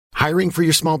Hiring for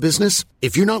your small business?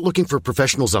 If you're not looking for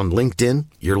professionals on LinkedIn,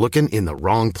 you're looking in the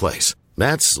wrong place.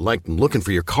 That's like looking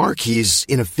for your car keys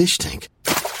in a fish tank.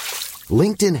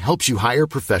 LinkedIn helps you hire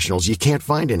professionals you can't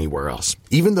find anywhere else,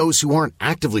 even those who aren't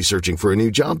actively searching for a new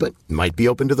job but might be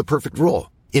open to the perfect role.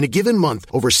 In a given month,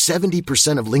 over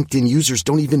 70% of LinkedIn users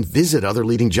don't even visit other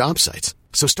leading job sites.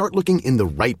 So start looking in the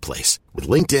right place. With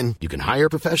LinkedIn, you can hire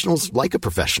professionals like a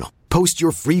professional. Post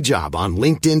your free job on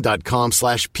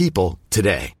linkedin.com/people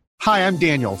today. Hi, I'm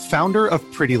Daniel, founder of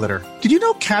Pretty Litter. Did you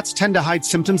know cats tend to hide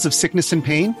symptoms of sickness and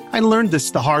pain? I learned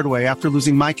this the hard way after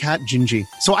losing my cat, Gingy.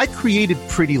 So I created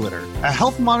Pretty Litter, a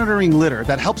health monitoring litter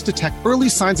that helps detect early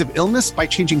signs of illness by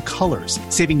changing colors,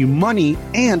 saving you money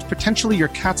and potentially your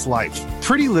cat's life.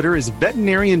 Pretty Litter is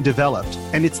veterinarian developed,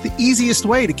 and it's the easiest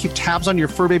way to keep tabs on your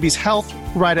fur baby's health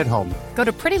right at home. Go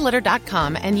to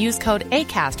prettylitter.com and use code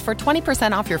ACAST for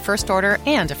 20% off your first order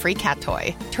and a free cat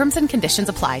toy. Terms and conditions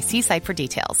apply. See site for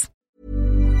details.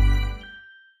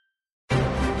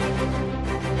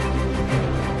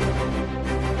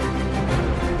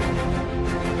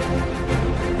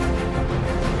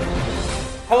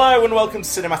 Hello and welcome to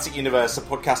Cinematic Universe, a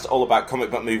podcast all about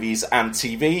comic book movies and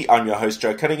TV. I'm your host,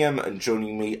 Joe Cunningham, and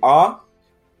joining me are...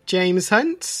 James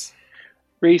Hunt.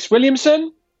 Reese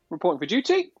Williamson, reporting for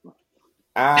duty.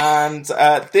 And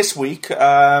this week, we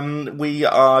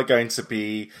are going to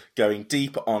be going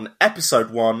deep on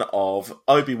episode 1 of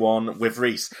Obi-Wan with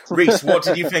Reese. Reese, what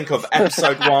did you think of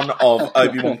episode 1 of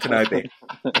Obi-Wan Kenobi?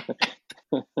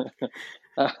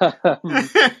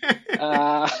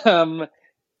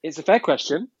 It's a fair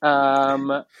question.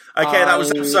 Okay, that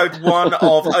was episode 1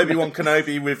 of Obi-Wan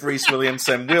Kenobi with Reese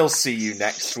Williamson. We'll see you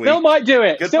next week. Still might do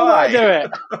it. Goodbye.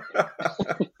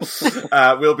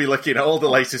 We'll be looking at all the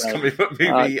latest comic book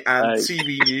movie and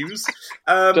TV news.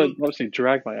 Don't obviously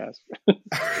drag my ass.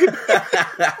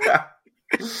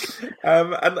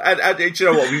 And do you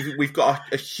know what? We've got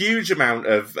a huge amount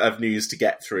of news to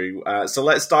get through. So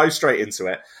let's dive straight into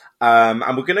it.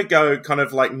 And we're going to go kind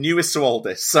of like newest to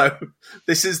oldest. So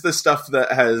this is the stuff that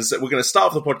we're going to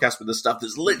start off the podcast with the stuff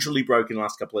that's literally broken the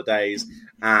last couple of days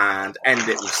and end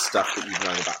it with stuff that you've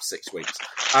known about for 6 weeks.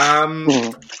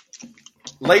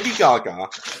 Lady Gaga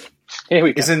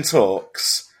is in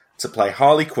talks to play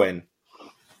Harley Quinn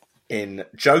in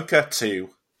Joker 2,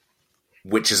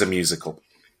 which is a musical.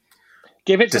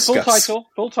 Give it the full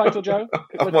title, Joe.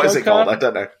 What is it called? I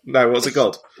don't know. No, what's it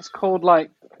called? It's called I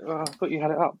thought you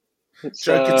had it up. It's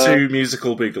Joker 2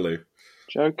 Musical Boogaloo.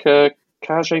 Joker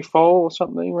Cage Fall or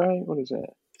something, right? What is it?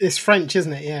 It's French,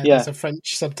 isn't it? Yeah, there's a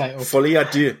French subtitle. Folie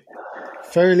à deux.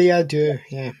 Folie à deux,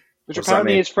 yeah. Which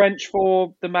apparently is French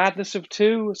for the madness of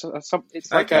two.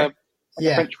 It's like a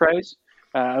French phrase.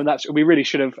 And we really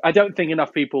should have... I don't think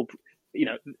enough people...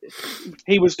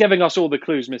 he was giving us all the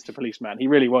clues, Mr. Policeman. He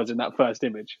really was in that first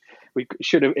image. We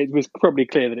should have... It was probably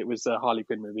clear that it was a Harley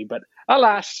Quinn movie, but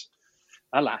alas...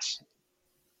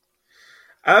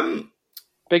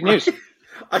 Big news.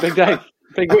 Big day.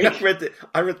 Big week.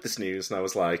 I read this news and I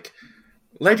was like,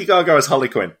 Lady Gaga as Harley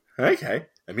Quinn. Okay.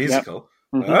 A musical.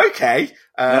 Yep. Mm-hmm. Okay.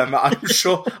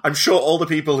 I'm sure all the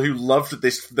people who loved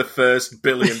the first $1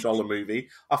 billion movie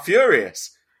are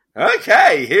furious.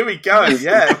 Okay, here we go.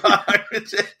 Yeah.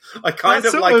 I kind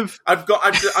of like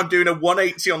I'm doing a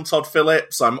 180 on Todd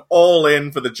Phillips. I'm all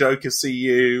in for the Joker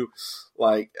CU.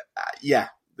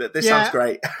 This sounds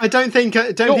great. I don't think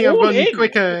I've gone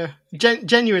quicker.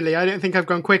 Genuinely, I don't think I've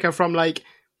gone quicker from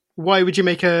why would you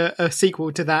make a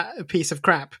sequel to that piece of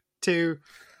crap to,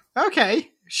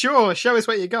 okay, sure, show us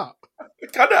what you got.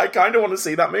 I kind of want to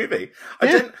see that movie.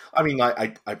 I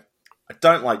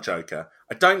don't like Joker.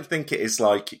 I don't think it is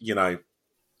I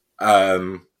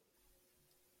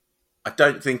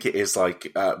don't think it is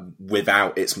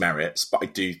without its merits, but I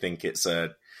do think it's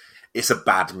a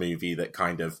bad movie that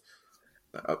kind of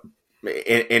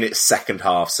in its second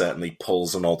half certainly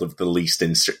pulls on all of the least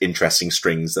interesting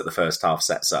strings that the first half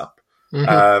sets up.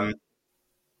 Mm-hmm.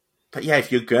 But yeah, if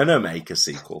you're gonna make a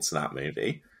sequel to that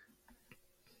movie,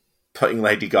 putting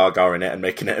Lady Gaga in it and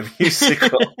making it a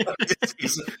musical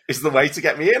is the way to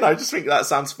get me in. I just think that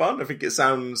sounds fun. I think it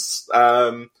sounds.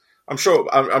 I'm sure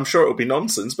it'll be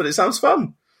nonsense, but it sounds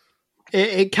fun.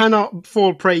 It cannot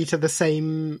fall prey to the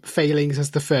same failings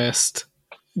as the first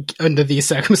under these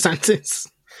circumstances.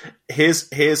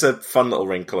 Here's a fun little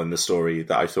wrinkle in the story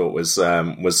that I thought was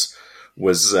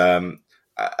a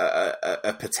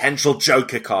potential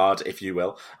Joker card, if you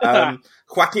will.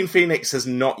 Joaquin Phoenix has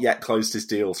not yet closed his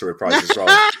deal to reprise his role,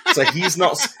 so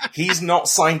he's not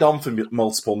signed on for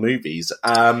multiple movies.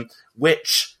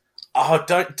 Which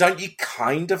don't you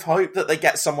kind of hope that they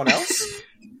get someone else?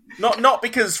 Not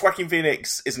because Joaquin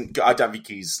Phoenix isn't. I don't think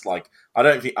he's I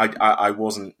don't think I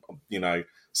wasn't,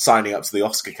 signing up to the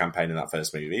Oscar campaign in that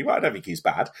first movie, but I don't think he's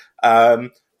bad.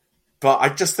 But I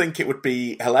just think it would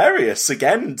be hilarious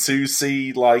again to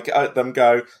see them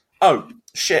go, oh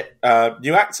shit,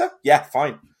 new actor? Yeah,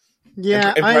 fine.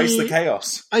 Yeah, embrace the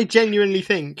chaos. I genuinely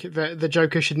think that the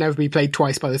Joker should never be played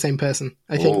twice by the same person.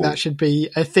 I think that should be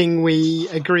a thing we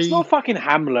agree. It's not fucking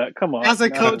Hamlet, come on. As a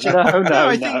culture.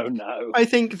 No. I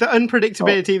think the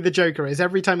unpredictability of the Joker is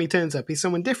every time he turns up, he's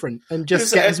someone different, and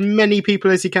just get as many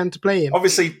people as you can to play him.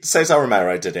 Obviously, Cesar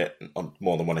Romero did it on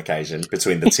more than one occasion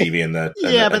between the TV and the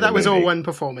but that was all one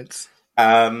performance.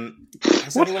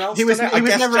 Has anyone else he was done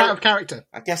it? never out of character.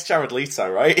 I guess Jared Leto,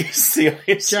 right?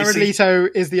 Jared Leto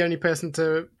is the only person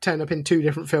to turn up in two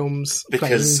different films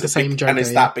playing the same Joker. And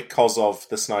is that because of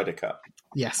the Snyder Cut?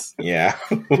 Yes. Yeah.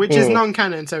 Which is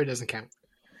non-canon, so it doesn't count.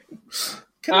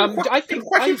 Can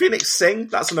Joaquin Phoenix sing?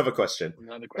 That's another question.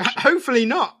 Hopefully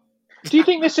not. Do you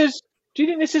think this is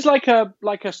like a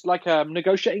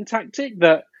negotiating tactic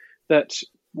that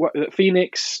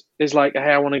Phoenix is like, hey,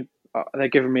 I want to. They're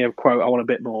giving me a quote. I want a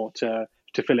bit more to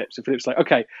Phillips. And Phillips is like,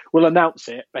 okay, we'll announce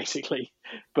it basically,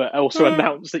 but also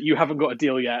announce that you haven't got a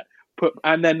deal yet.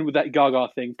 And then with that Gaga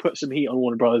thing, put some heat on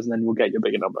Warner Brothers, and then we'll get you a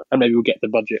bigger number, and maybe we'll get the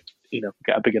budget.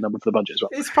 Get a bigger number for the budget as well.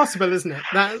 It's possible, isn't it?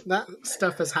 That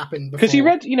stuff has happened before. Because he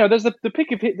read, there's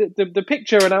the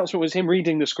picture announcement was him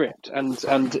reading the script, and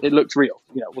it looked real.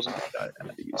 It wasn't.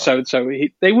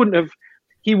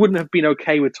 He wouldn't have been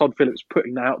okay with Todd Phillips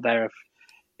putting that out there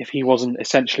if he wasn't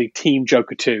essentially Team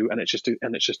Joker 2, and it's just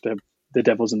the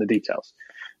devil's in the details.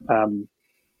 And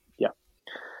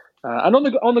on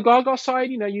the Gaga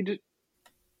side,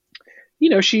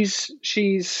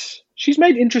 she's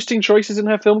made interesting choices in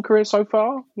her film career so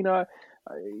far. House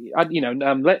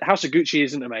of Gucci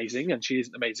isn't amazing, and she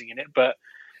isn't amazing in it, but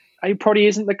it probably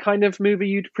isn't the kind of movie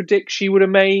you'd predict she would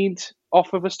have made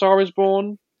off of A Star Is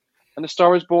Born. And A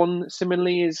Star Is Born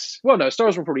similarly A Star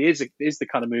Is Born probably is the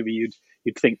kind of movie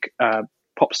you'd think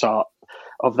pop star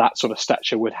of that sort of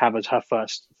stature would have as her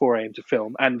first foray into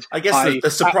film. And I guess the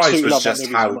surprise was just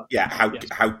how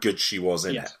good she was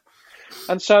in it.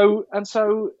 And so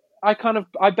I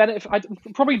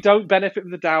probably don't benefit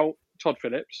from the doubt Todd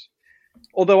Phillips,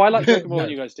 although I like Joker more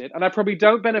than you guys did, and I probably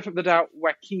don't benefit from the doubt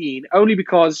Joaquin, only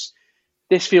because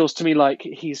this feels to me like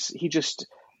he's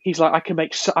like, I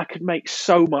could make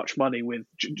so much money with,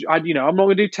 I'm not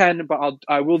going to do 10, but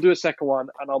I will do a second one,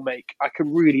 and I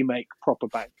can really make proper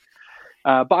bank.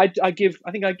 But I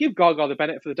think I give Gaga the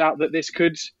benefit of the doubt that this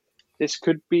could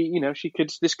be,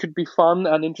 this could be fun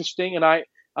and interesting. And I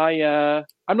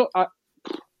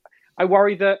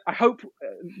worry that, I hope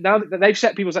now that they've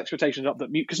set people's expectations up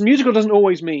because musical doesn't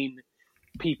always mean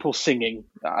people singing.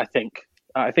 I think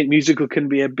musical can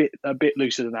be a bit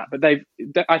looser than that, but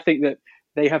I think that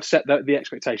they have set the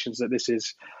expectations that this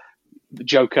is the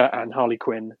Joker and Harley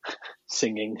Quinn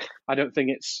singing. I don't think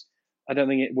it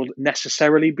will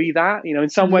necessarily be that. In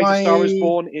some ways, A Star Is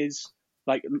Born is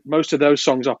like, most of those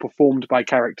songs are performed by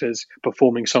characters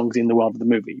performing songs in the world of the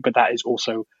movie, but that is a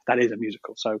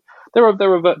musical. So there are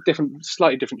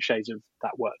slightly different shades of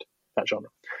that genre.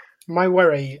 My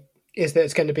worry is that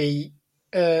it's going to be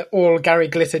all Gary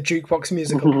Glitter jukebox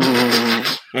musical.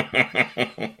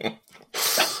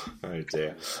 Oh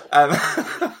dear.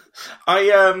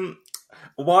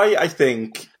 Why I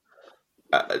think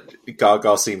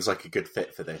Gaga seems like a good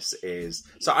fit for this is,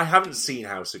 so I haven't seen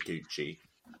House of Gucci,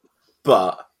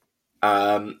 but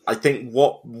I think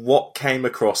what came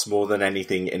across more than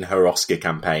anything in her Oscar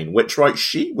campaign, which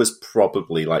she was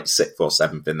probably like 6th or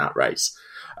 7th in that race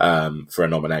for a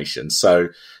nomination. So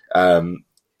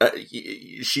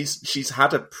she's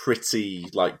had a pretty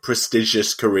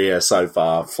prestigious career so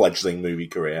far, fledgling movie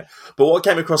career. But what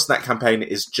came across in that campaign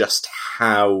is just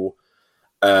how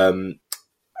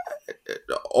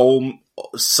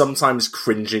sometimes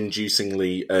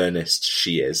cringe-inducingly earnest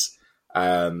she is,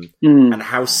 and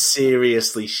how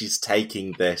seriously she's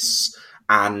taking this.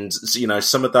 And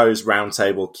some of those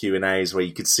roundtable Q&As where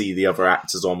you could see the other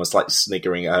actors almost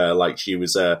sniggering at her, like she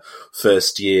was a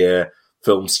first-year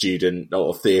film student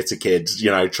or theatre kid,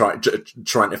 trying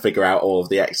to figure out all of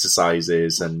the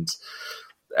exercises and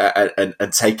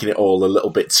taking it all a little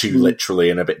bit too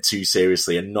literally and a bit too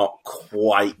seriously, and not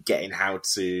quite getting how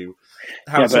to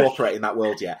operate in that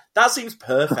world yet. That seems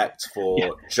perfect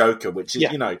for Joker, which is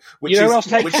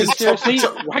seriously,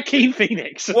 Joaquin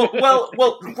Phoenix. well,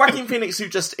 Joaquin Phoenix, who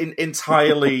just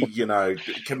entirely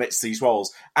commits these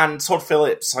roles, and Todd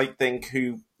Phillips, I think,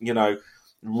 who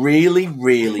really,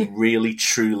 really, really,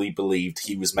 truly believed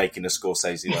he was making a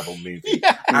Scorsese-level movie.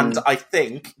 Yeah. And I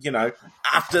think,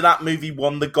 after that movie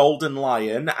won the Golden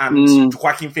Lion and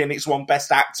Joaquin Phoenix won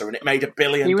Best Actor and it made $1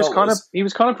 billion. He was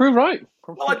kind of proved right.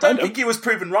 Well, I don't think he was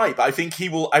proven right, but I think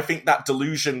I think that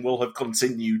delusion will have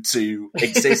continued to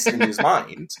exist in his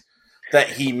mind that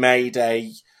he made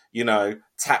a,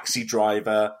 Taxi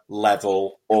Driver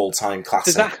level all-time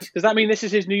classic. Does that mean this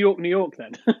is his New York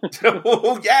then?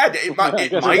 Oh yeah, it might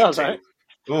does, do. Right?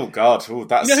 Oh god,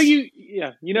 that's you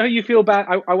know who you feel bad.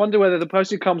 I wonder whether the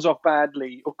person who comes off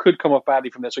badly or could come off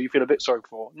badly from this, or you feel a bit sorry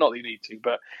for. Not that you need to,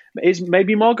 but is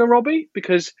maybe Margot Robbie,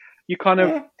 because you kind of.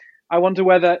 Yeah. I wonder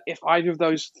whether if either of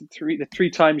those the three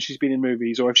times she's been in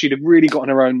movies, or if she'd have really gotten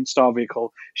her own star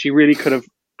vehicle, she really could have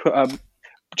put a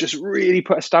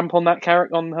stamp on that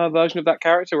character, on her version of that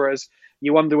character. Whereas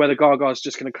you wonder whether Gaga's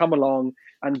just going to come along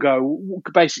and go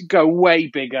way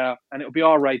bigger, and it'll be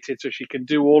R-rated, so she can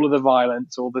do all of the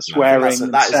violence, all the swearing.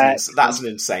 That's an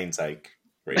insane take.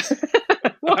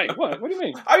 Why? What do you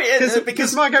mean? I mean,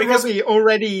 because Margot Robbie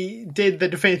already did the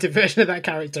definitive version of that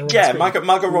character. Yeah,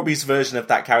 Margot Robbie's version of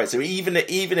that character. Even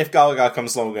if Gaga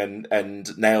comes along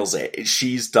and nails it,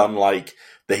 she's done like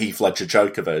the Heath Ledger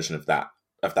Joker version of that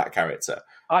character.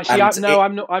 Actually,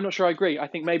 I'm not sure I agree. I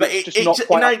think maybe it's just not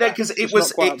quite. No, because it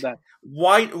was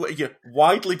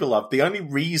widely beloved. The only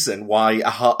reason why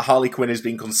Harley Quinn is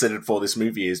being considered for this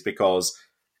movie is because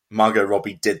Margot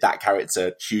Robbie did that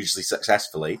character hugely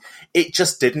successfully. It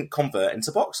just didn't convert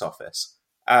into box office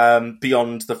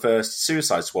beyond the first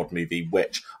Suicide Squad movie,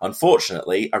 which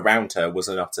unfortunately around her was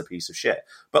an utter piece of shit.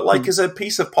 But as a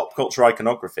piece of pop culture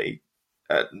iconography,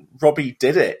 Robbie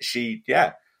did it. She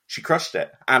crushed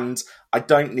it. And I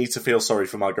don't need to feel sorry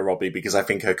for Margot Robbie because I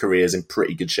think her career is in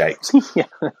pretty good shape. Yeah.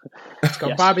 It's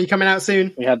got Barbie coming out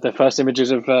soon. We had the first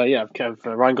images of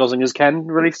Ryan Gosling as Ken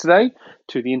released today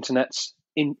to the internet's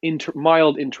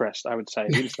mild interest, I would say.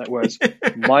 The internet was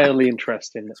mildly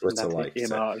interested in that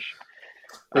image.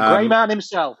 The grey man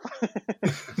himself.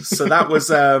 So that was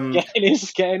getting his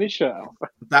shirt off.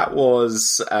 That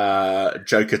was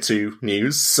Joker 2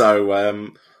 news.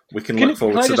 So we can look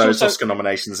forward to those Oscar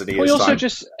nominations in a year's time.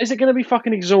 Is it going to be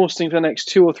fucking exhausting for the next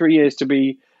 2 or 3 years to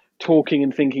be talking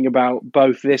and thinking about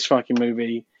both this fucking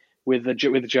movie with the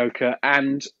Joker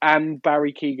and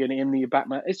Barry Keoghan in the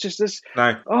Batman? It's just this.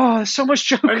 No. Oh, there's so much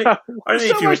Joker.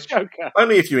 Joker.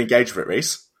 Only if you engage with it,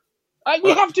 Reese.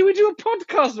 We do a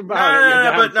podcast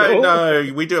about it.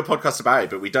 No, we do a podcast about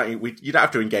it, but you don't have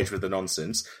to engage with the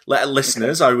nonsense.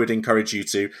 Listeners, I would encourage you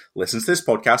to listen to this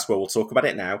podcast where we'll talk about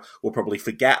it now. We'll probably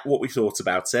forget what we thought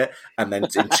about it, and then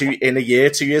in a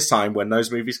year, 2 years' time, when those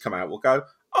movies come out, we'll go,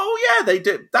 oh yeah, they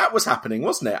did. That was happening,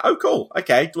 wasn't it? Oh, cool.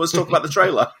 Okay, let's talk about the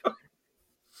trailer.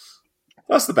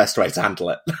 That's the best way to handle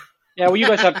it. Yeah, well, you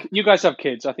guys have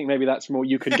kids. I think maybe that's more.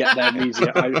 You could get them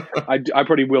easier. I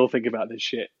probably will think about this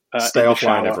shit. Stay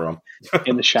offline, everyone.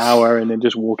 In the shower and then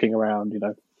just walking around,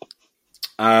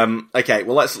 Okay,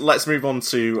 well, let's move on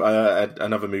to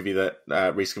another movie that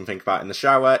Reese can think about in the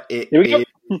shower. It is,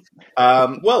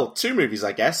 two movies,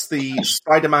 I guess. The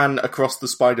Spider-Man Across the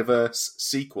Spider-Verse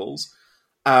sequels.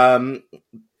 They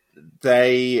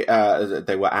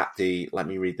were at the. Let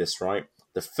me read this right.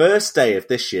 The first day of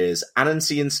this year's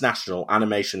Annecy International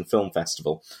Animation Film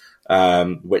Festival,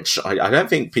 which I don't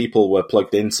think people were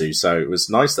plugged into, so it was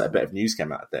nice that a bit of news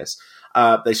came out of this.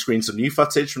 They screened some new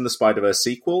footage from the Spider-Verse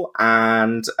sequel,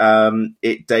 and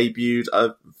it debuted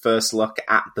a first look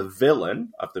at the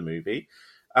villain of the movie,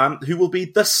 who will be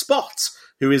the Spot,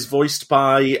 who is voiced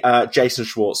by Jason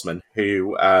Schwartzman,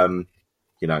 who,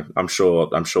 I'm sure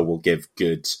will give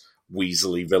good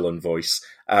Weasley villain voice.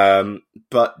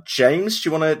 But James, do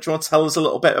you want to tell us a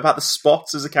little bit about the Spot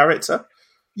as a character?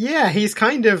 Yeah, he's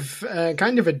kind of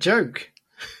a joke.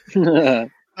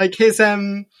 Like his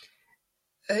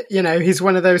he's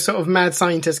one of those sort of mad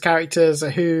scientist characters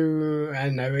who, I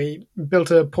don't know, he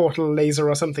built a portal laser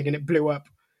or something and it blew up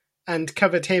and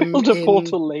covered him. Built a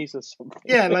portal laser something.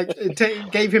 Yeah, like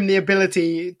it gave him the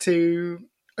ability to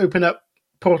open up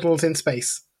portals in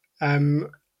space.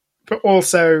 But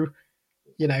also,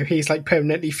 he's like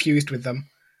permanently fused with them.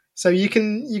 So you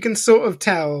can sort of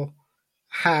tell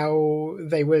how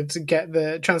they would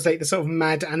translate the sort of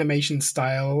mad animation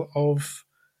style of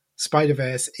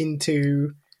Spider-Verse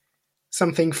into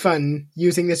something fun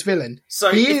using this villain.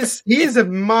 So he is a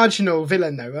marginal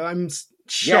villain, though. I'm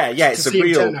shocked to see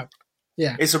him turn up.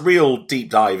 Yeah, it's a real deep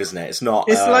dive, isn't it? It's not.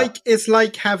 It's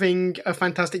like having a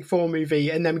Fantastic Four movie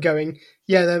and them going,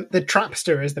 the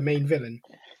Trapster is the main villain.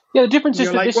 Yeah, the difference is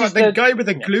that this is the guy with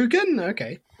a glue gun.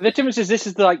 Okay. The difference is this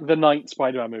is like the ninth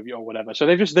Spider-Man movie or whatever. So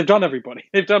they've done everybody.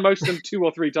 They've done most of them 2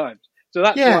 or 3 times. So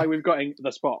that's why we've got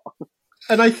the Spot.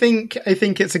 And I think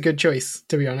it's a good choice,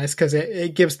 to be honest, because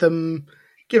it gives them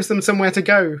somewhere to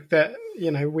go that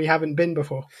we haven't been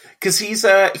before. Because he's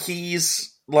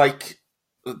like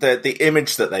the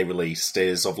image that they released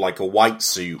is of like a white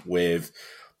suit with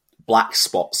black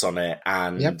spots on it,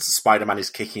 and Spider-Man is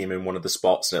kicking him in one of the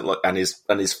spots, and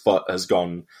his foot has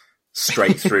gone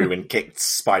straight through and kicked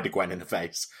Spider-Gwen in the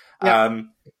face. Yep.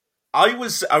 I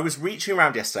was reaching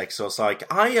around yesterday because I was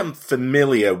like, I am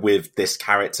familiar with this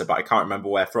character, but I can't remember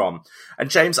where from. And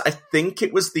James, I think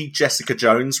it was the Jessica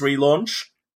Jones relaunch.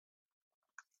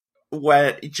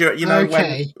 Where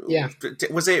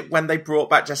was it when they brought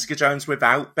back Jessica Jones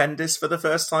without Bendis for the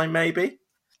first time? Maybe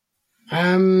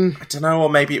I don't know, or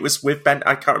maybe it was with Ben.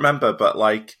 I can't remember, but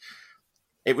like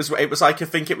it was like I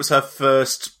think it was her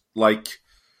first like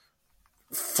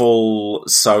full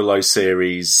solo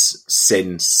series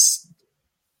since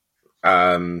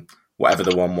whatever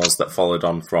the one was that followed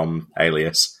on from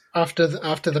Alias. After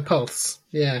the Pulse,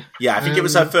 yeah. I think it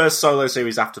was her first solo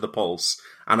series after the Pulse.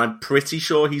 And I'm pretty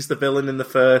sure he's the villain in the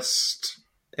first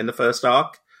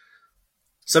arc.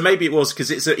 So maybe it was because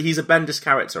he's a Bendis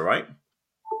character, right?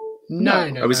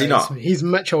 No. Oh, is he not? He's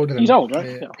much older than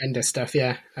Bendis stuff,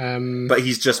 yeah. But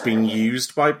he's just been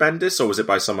used by Bendis, or was it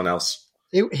by someone else?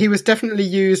 He was definitely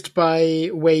used by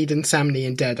Wade and Samney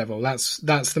in Daredevil. That's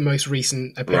the most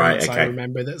recent appearance I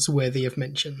remember that's worthy of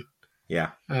mention.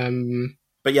 Yeah.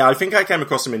 But yeah, I think I came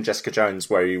across him in Jessica Jones,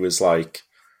 where he was like,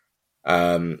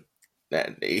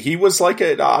 he was like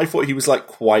I thought he was like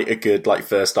quite a good like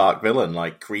first arc villain,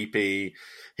 like creepy.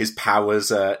 His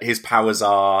powers are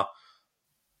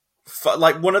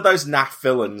like one of those naff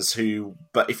villains who,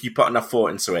 but if you put enough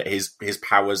thought into it, his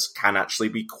powers can actually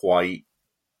be quite,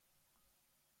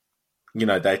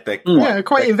 they're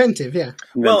quite inventive. Yeah.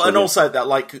 Well, and also that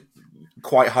like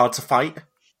quite hard to fight.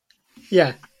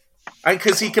 Yeah. And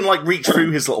because he can like reach through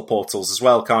his little portals as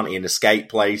well, can't he? And escape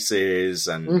places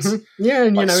and and like,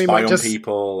 he spy might on just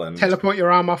people and teleport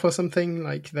your arm off or something.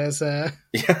 Like there's a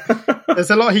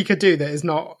lot he could do that is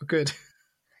not good.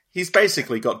 He's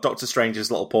basically got Doctor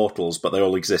Strange's little portals, but they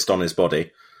all exist on his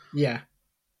body. Yeah,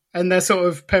 and they're sort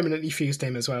of permanently fused to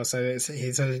him as well. So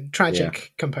he's a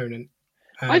tragic component.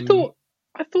 I thought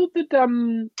that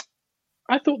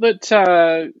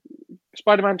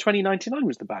Spider-Man 2099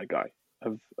 was the bad guy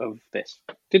of this.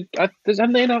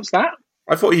 Haven't they announced that?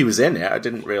 I thought he was in it. I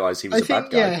didn't realise he was a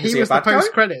bad guy. Yeah, he was the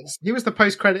post credits. He was the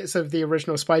post credits of the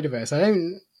original Spider-Verse. I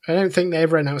don't think they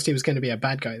ever announced he was going to be a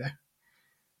bad guy though.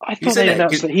 I thought they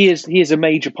announced that he is a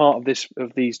major part of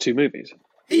these two movies.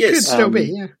 He is. Could still be,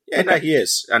 yeah. Yeah, no, he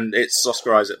is, and it's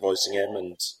Oscar Isaac voicing him,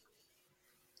 and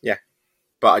yeah.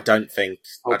 But I don't think.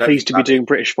 Please be doing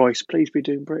British voice. Please be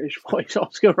doing British voice.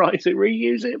 Oscar Isaac,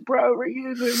 reuse it, bro.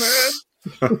 Reuse it, man.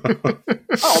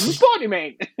 I'm body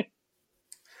mate.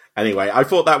 Anyway, I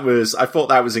thought that was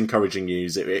encouraging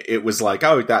news. It was like,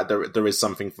 oh, that there is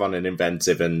something fun and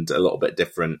inventive and a little bit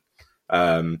different,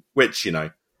 which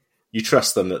you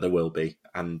trust them that there will be.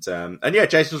 And yeah,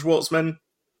 Jason Schwartzman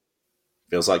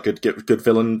feels like good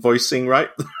villain voicing, right?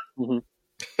 Mm-hmm.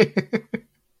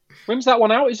 When's that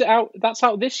one out? Is it out? That's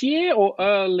out this year or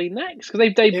early next? Because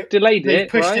they've delayed it. They've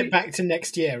pushed it back to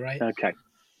next year, right? Okay,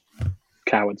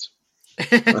 cowards.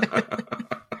 The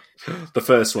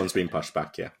first one's been pushed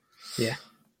back, yeah. Yeah.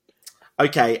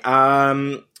 Okay.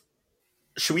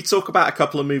 Should we talk about a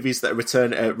couple of movies that are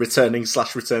returning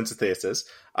to theaters?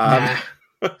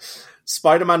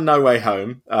 Spider-Man: No Way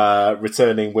Home,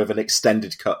 returning with an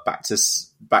extended cut back to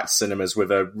cinemas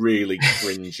with a really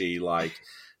cringy like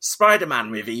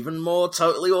Spider-Man with even more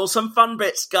totally awesome fun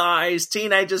bits, guys.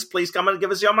 Teenagers, please come and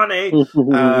give us your money.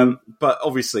 But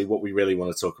obviously, what we really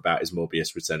want to talk about is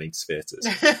Morbius returning to theaters.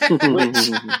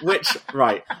 which,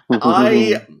 right?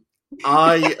 I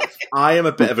am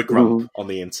a bit of a grump on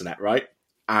the internet, right?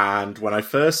 And when I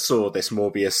first saw this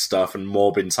Morbius stuff and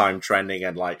Morbin time trending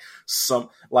and in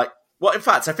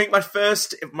fact, I think my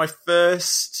first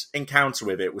encounter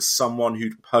with it was someone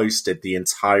who'd posted the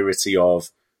entirety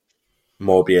of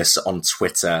Morbius on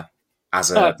Twitter as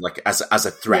a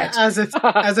thread, as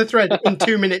a thread in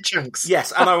 2-minute chunks.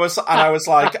 Yes, and I was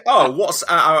like, oh,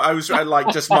 I was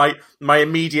like, just my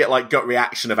immediate like gut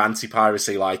reaction of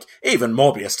anti-piracy, like even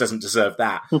Morbius doesn't deserve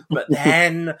that. But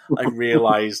then I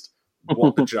realised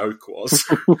what the joke was,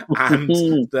 and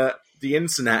that the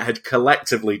internet had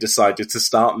collectively decided to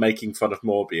start making fun of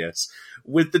Morbius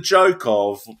with the joke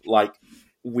of like,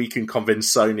 we can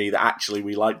convince Sony that actually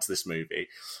we liked this movie.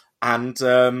 And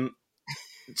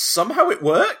somehow it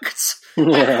worked.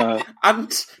 Yeah. And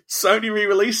Sony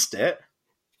re-released it.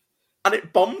 and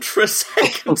it bombed for a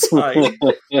second time.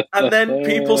 And then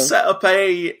people set up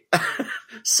a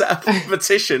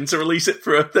petition to release it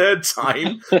for a third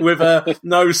time with a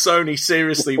no, Sony,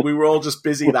 seriously, we were all just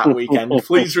busy that weekend.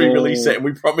 Please re-release it, and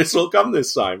we promise we'll come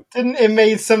this time. Didn't it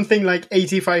made something like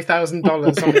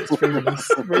 $85,000 on its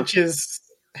pre-release, which is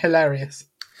hilarious.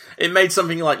 It made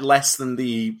something like less than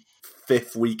the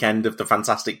fifth weekend of the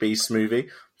Fantastic Beasts movie.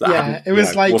 That it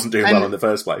was like wasn't doing well in the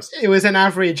first place. It was an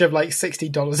average of like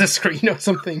 $60 a screen or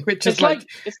something, which is like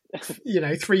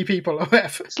 3 people or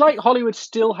whatever. It's like Hollywood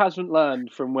still hasn't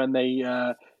learned from when they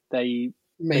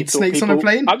made Snakes on a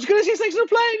Plane. I was going to say Snakes on a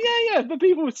Plane, yeah, but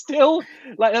people were still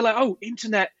like, they're like, oh,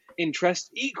 internet interest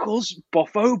equals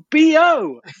boffo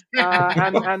bo,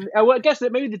 and well, I guess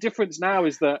that maybe the difference now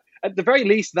is that at the very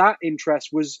least that interest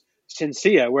was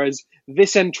sincere, whereas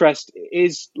this interest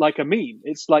is like a meme.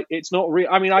 It's like, it's not real.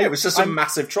 I mean, it was just a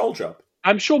massive troll job.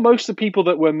 I'm sure most of the people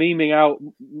that were memeing out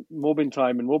Morbin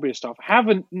Time and Morbius stuff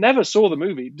never saw the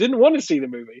movie, didn't want to see the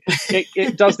movie.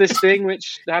 It does this thing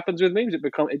which happens with memes. It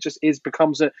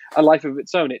becomes a life of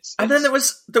its own. And then there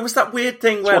was that weird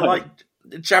thing where like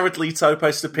Jared Leto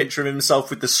posted a picture of himself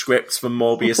with the script for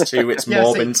Morbius 2. It's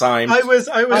Morbin Time. I was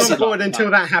on board until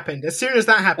that happened. As soon as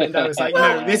that happened, I was like,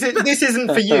 no, this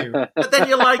isn't for you. But then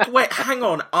you're like, wait, hang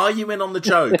on, are you in on the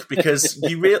joke? Because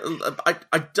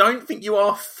I don't think you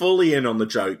are fully in on the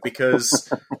joke, because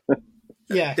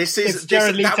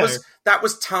Jared Leto. that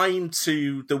was timed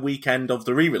to the weekend of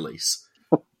the re-release.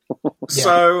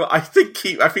 So I think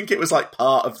it was like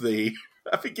part of the.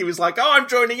 I think he was like, oh, I'm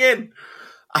joining in.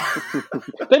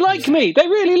 They like me. They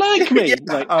really like me. Yeah.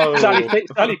 Like, Sally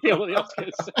Field at the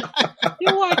Oscars.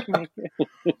 You like me.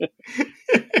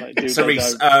 Like, dude,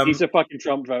 Cerise, these are fucking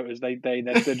Trump voters. They're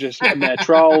just they're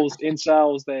trolls,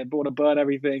 incels. They want to burn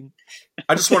everything.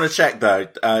 I just want to check though.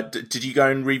 Did you go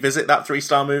and revisit that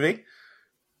 3-star movie?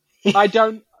 I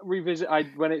don't revisit.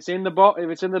 When it's in the box, if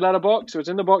it's in the letterbox, or it's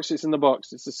in the box, it's in the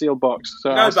box. It's a sealed box.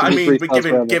 So no, but I mean,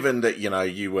 given that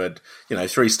you would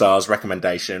 3 stars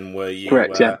recommendation, were you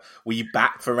correct? Were you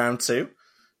back for round 2?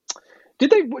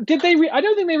 Did they? I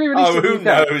don't think they re-released it. Oh, who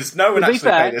knows? No one actually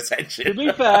paid attention. To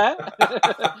be fair,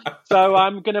 so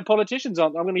I'm going to politicians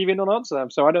on. I'm going to give you a non-answer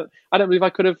them. So I don't believe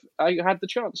I had the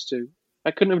chance to. I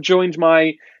couldn't have joined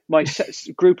my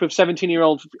group of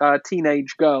 17-year-old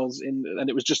teenage girls and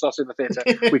it was just us in the theatre.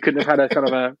 We couldn't have had a kind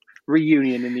of a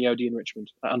reunion in the Odeon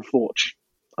Richmond. Unfortunate.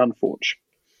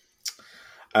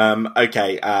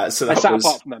 Okay, so I sat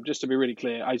apart from them. Just to be really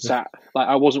clear, I sat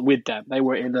I wasn't with them. They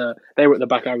were at the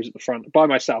back. I was at the front by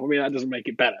myself. I mean, that doesn't make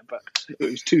it better, but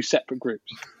it was 2 separate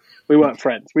groups. We weren't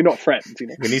friends. We're not friends, you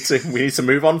know. We need to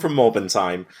move on from Morbin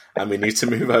Time, and we need to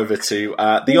move over to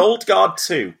The Old Guard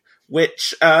 2.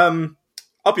 Which, I'll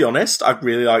be honest, I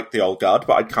really liked The Old Guard,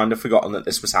 but I'd kind of forgotten that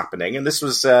this was happening. And this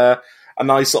was a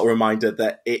nice little reminder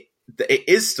that it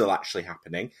is still actually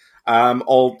happening,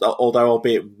 although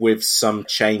albeit with some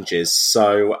changes.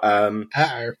 So,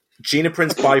 Gina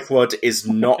Prince Bythewood is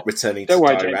not returning to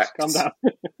direct. James, calm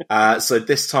down. So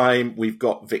this time we've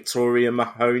got Victoria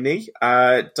Mahoney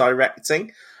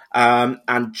directing.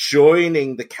 And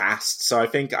joining the cast, so I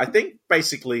think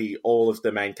basically all of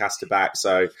the main cast are back.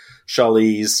 So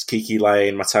Charlize, Kiki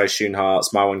Lane, Matteo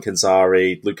Schoenhardt, Marwan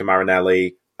Kenzari, Luca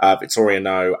Marinelli, Victoria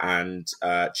No, and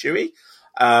Chewie.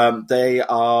 They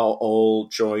are all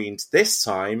joined this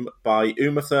time by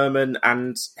Uma Thurman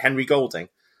and Henry Golding,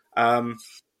 and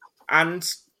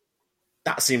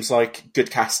that seems like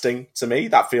good casting to me.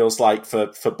 That feels like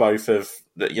for both of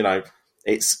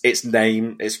it's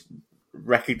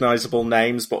recognizable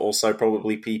names, but also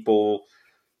probably people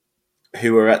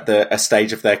who are at a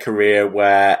stage of their career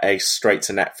where a straight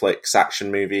to Netflix action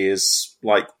movie is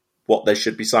like what they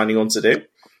should be signing on to do.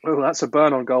 Oh, that's a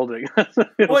burn on Golding.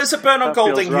 Well, it's a burn on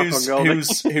Golding who's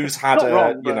had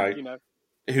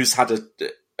who's had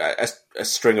a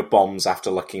string of bombs after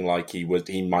looking like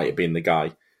he might have been the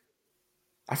guy.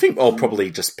 I think all probably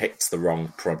just picked the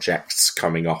wrong projects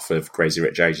coming off of Crazy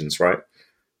Rich Asians, right?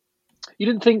 You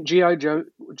didn't think G.I. Joe,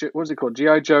 what was it called?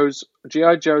 G.I.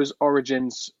 Joe's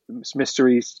Origins,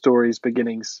 Mystery Stories,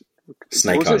 Beginnings.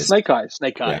 Snake Eyes. Snake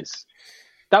Eyes.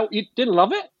 That you didn't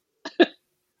love it?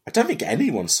 I don't think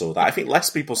anyone saw that. I think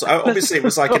less people saw. Obviously, it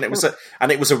was like, and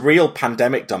it was a real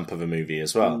pandemic dump of a movie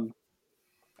as well.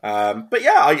 But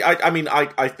yeah,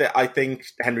 I think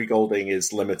Henry Golding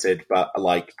is limited, but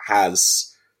like has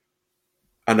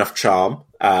enough charm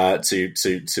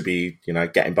to be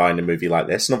getting by in a movie like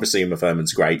this. And obviously Uma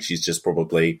Thurman's great. She's just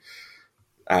probably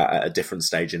at a different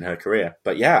stage in her career.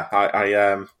 But yeah,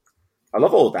 I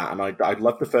love all of that, and I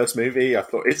love the first movie. I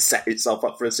thought it set itself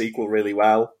up for a sequel really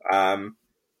well.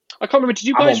 I can't remember. Did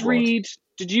you guys read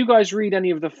Did you guys read any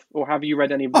of or have you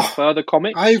read any of the further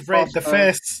comics? I've read the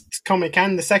first comic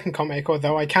and the second comic,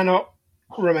 although I cannot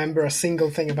remember a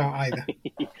single thing about either.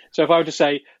 So if I were to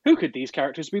say, who could these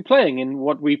characters be playing in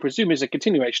what we presume is a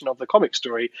continuation of the comic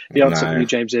story? The answer for you,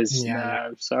 James, is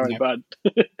no. Sorry, bud.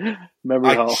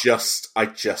 Memory hole. I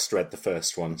just read the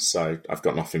first one, so I've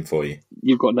got nothing for you.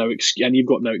 You've got no excuse, and you've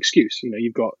got no excuse.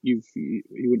 You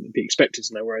wouldn't be expected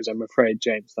to know. Whereas I'm afraid,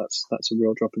 James, that's a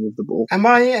real dropping of the ball. Am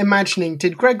I imagining?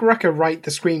 Did Greg Rucka write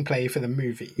the screenplay for the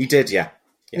movie? He did, yeah.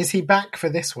 Is he back for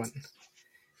this one?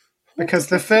 Because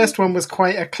the first one was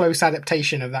quite a close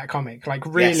adaptation of that comic, like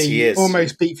really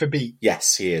almost beat for beat.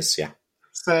 Yes, he is, yeah.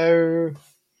 So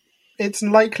it's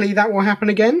likely that will happen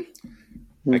again.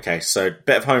 Okay, so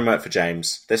bit of homework for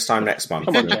James. This time next month.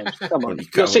 Come on, James. Come on.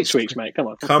 You've got 6 weeks, mate. Come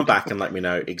on. Come back and let me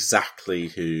know exactly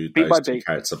who those two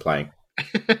characters are playing.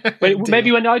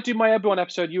 Maybe when I do my Obi-Wan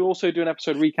episode, you also do an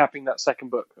episode recapping that second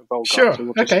book of Volgar. Sure. So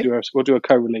we'll do a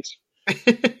co-release.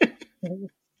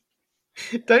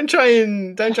 Don't try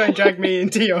and drag me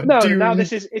into your doom. Now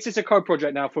this is a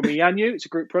co-project now for me and you. It's a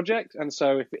group project, and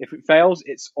so if it fails,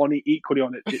 it's equally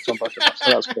on it. It's on both of us.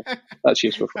 So that's cool. That's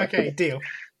useful. Okay, deal.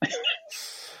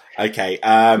 Okay.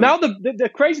 Now the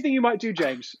crazy thing you might do,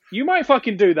 James, you might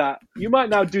fucking do that. You might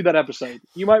now do that episode.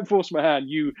 You might force my hand.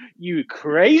 You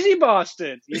crazy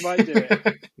bastard. You might do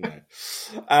it.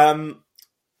 No.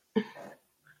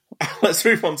 Let's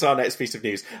move on to our next piece of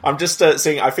news. I'm just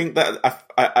saying, I think that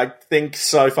I think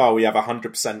so far we have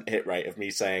 100% hit rate of me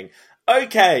saying,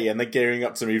 okay, and then gearing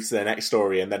up to move to the next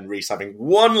story, and then Reese having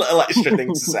one little extra thing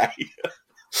to say.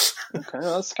 Okay,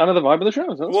 that's kind of the vibe of the show.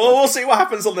 We'll see what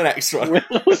happens on the next one.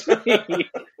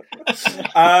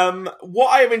 What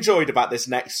I have enjoyed about this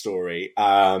next story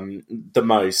the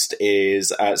most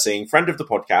is seeing friend of the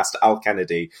podcast, Al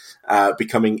Kennedy,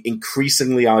 becoming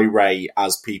increasingly irate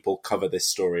as people cover this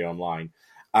story online.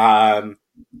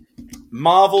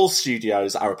 Marvel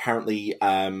Studios are apparently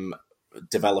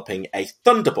developing a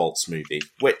Thunderbolts movie,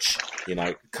 which,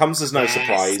 comes as no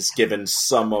surprise given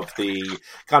some of the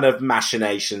kind of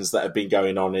machinations that have been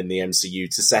going on in the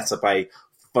MCU to set up a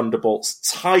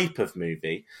Thunderbolts type of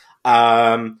movie.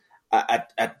 A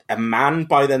man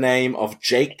by the name of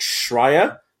Jake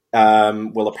Schreier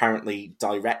will apparently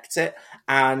direct it,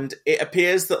 and it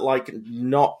appears that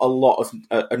not a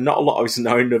lot is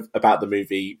known about the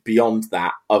movie beyond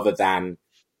that, other than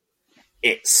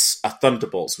it's a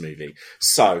Thunderbolts movie.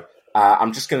 So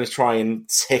I'm just going to try and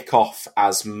tick off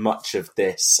as much of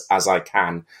this as I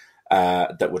can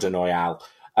that would annoy Al.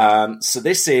 So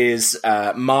this is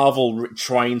Marvel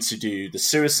trying to do the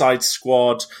Suicide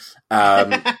Squad.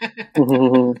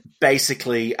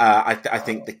 Basically, I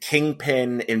think the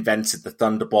Kingpin invented the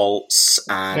Thunderbolts,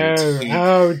 and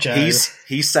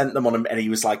he sent them on, and he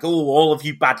was like, "Oh, all of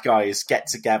you bad guys get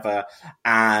together,"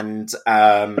 and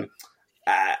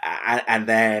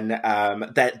then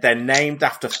they're named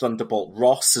after Thunderbolt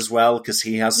Ross as well, because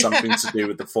he has something to do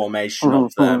with the formation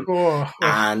of them.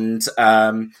 And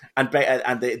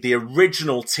the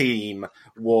original team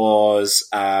was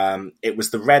it was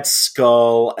the Red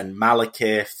Skull and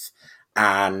Malekith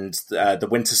and the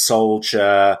Winter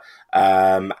Soldier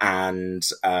and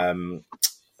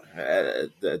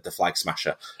the Flag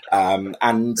Smasher,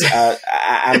 and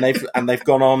they've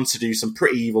gone on to do some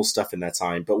pretty evil stuff in their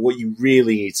time. But what you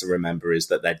really need to remember is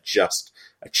that they're just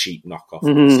a cheap knockoff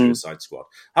of the Suicide Squad.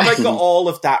 Have I got all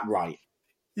of that right?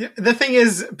 Yeah, the thing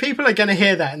is, people are going to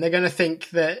hear that and they're going to think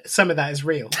that some of that is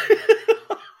real.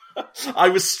 I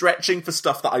was stretching for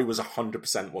stuff that I was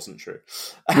 100% wasn't true.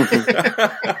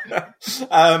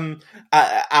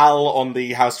 Al on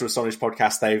the House to Astonish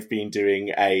podcast, they've been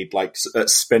doing a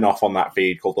spin-off on that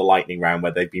feed called The Lightning Round,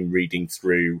 where they've been reading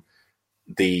through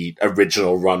the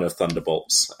original run of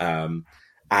Thunderbolts.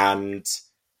 And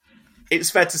it's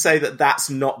fair to say that that's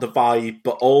not the vibe,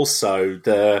 but also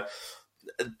the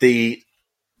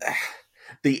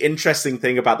interesting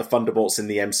thing about the Thunderbolts in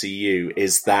the MCU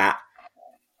is that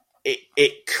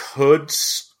it could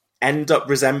end up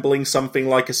resembling something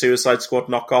like a Suicide Squad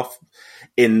knockoff,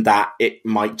 in that it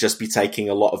might just be taking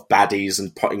a lot of baddies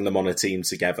and putting them on a team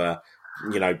together,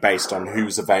 based on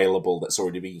who's available that's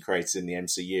already been created in the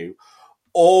MCU.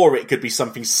 Or it could be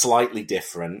something slightly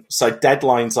different. So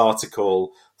Deadline's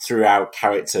article threw out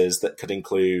characters that could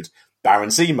include Baron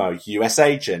Zemo, US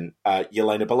Agent,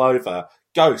 Yelena Belova,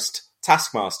 Ghost,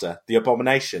 Taskmaster, the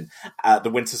Abomination,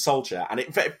 the Winter Soldier, and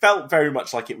it felt very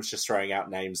much like it was just throwing out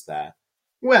names there.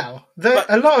 Well,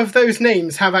 a lot of those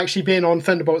names have actually been on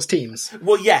Thunderbolts teams.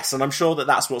 Well, yes, and I'm sure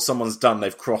that's what someone's done.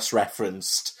 They've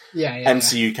cross-referenced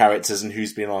MCU characters and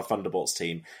who's been on a Thunderbolts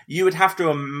team. You would have to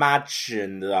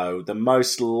imagine, though, the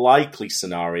most likely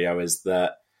scenario is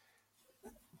that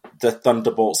the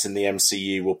Thunderbolts in the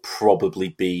MCU will probably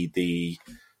be the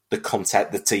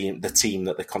team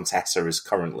that the Contessa is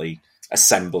currently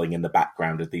assembling in the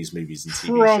background of these movies and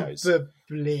TV shows.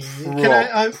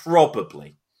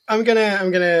 Probably. I'm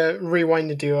gonna rewind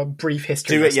and do a brief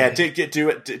history. Do it, yeah.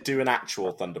 Do an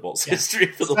actual Thunderbolts history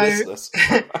for the listeners.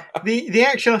 the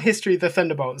actual history of the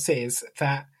Thunderbolts is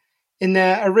that in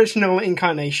their original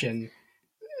incarnation,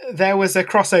 there was a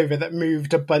crossover that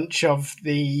moved a bunch of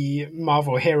the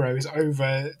Marvel heroes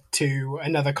over to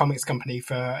another comics company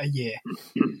for a year.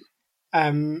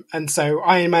 And so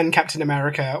Iron Man, Captain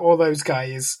America, all those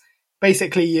guys,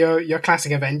 basically your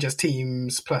classic Avengers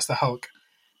teams plus the Hulk,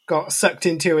 got sucked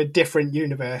into a different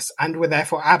universe and were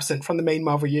therefore absent from the main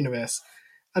Marvel universe.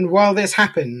 And while this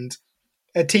happened,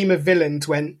 a team of villains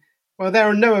went, well, there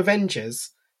are no Avengers.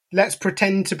 Let's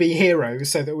pretend to be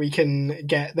heroes so that we can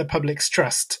get the public's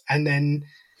trust and then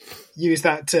use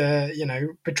that to,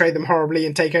 betray them horribly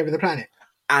and take over the planet.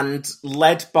 And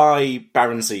led by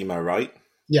Baron Zemo, right?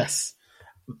 Yes.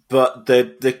 But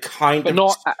the kind but of...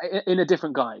 not in a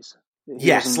different guise.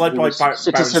 Yes, led by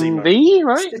Citizen V,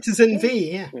 right? Citizen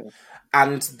V, yeah.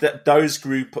 And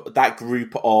that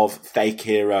group of fake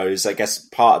heroes, I guess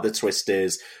part of the twist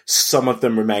is some of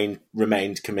them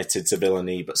remained committed to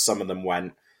villainy, but some of them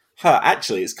went,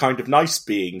 actually, it's kind of nice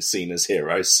being seen as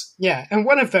heroes. Yeah, and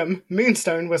one of them,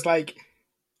 Moonstone, was like,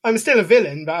 I'm still a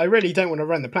villain, but I really don't want to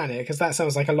run the planet because that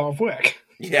sounds like a lot of work.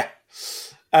 Yeah.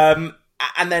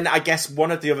 And then I guess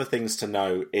one of the other things to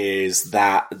know is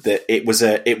that it was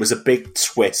a big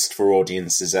twist for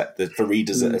audiences for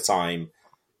readers at the time.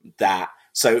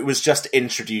 So it was just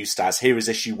introduced as, here is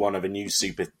issue 1 of a new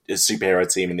superhero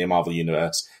team in the Marvel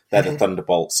Universe. They're the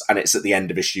Thunderbolts, and it's at the end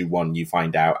of issue 1 you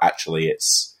find out actually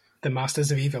it's the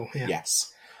Masters of Evil. Yeah.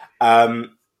 Yes.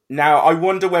 Now I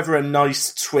wonder whether a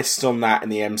nice twist on that in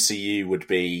the MCU would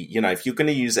be, if you're going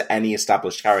to use any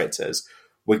established characters,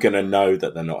 we're going to know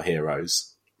that they're not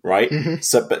heroes, right? Mm-hmm.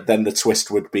 So, but then the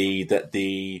twist would be that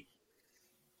the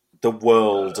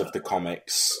world of the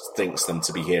comics thinks them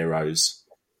to be heroes.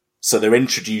 So they're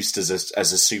introduced as a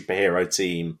superhero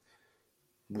team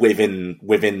within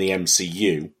the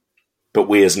MCU, but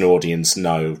we as an audience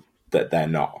know that they're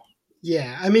not.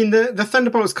 Yeah, I mean, the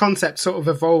Thunderbolts concept sort of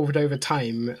evolved over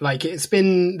time. Like, there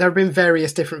have been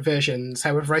various different versions.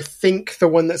 However, I think the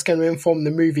one that's going to inform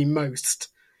the movie most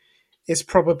is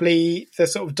probably the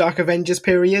sort of Dark Avengers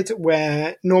period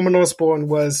where Norman Osborn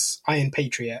was Iron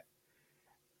Patriot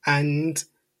and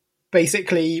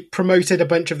basically promoted a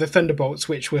bunch of the Thunderbolts,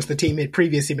 which was the team he'd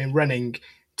previously been running,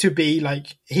 to be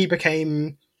like, he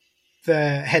became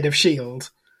the head of S.H.I.E.L.D.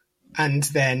 and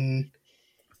then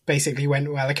basically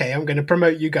went, well, okay, I'm going to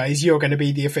promote you guys. You're going to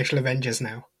be the official Avengers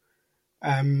now.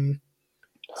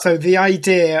 So the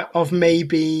idea of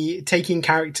maybe taking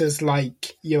characters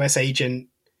like US Agent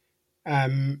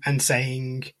and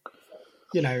saying,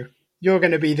 you're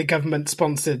going to be the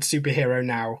government-sponsored superhero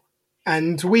now.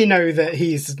 And we know that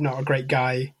he's not a great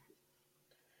guy.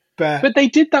 But they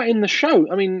did that in the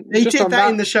show. I mean, they did that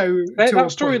in the show.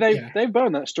 That story, they've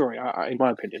burned that story, in my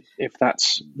opinion. If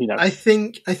that's, I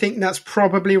think that's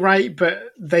probably right. But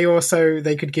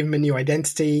they could give him a new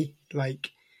identity.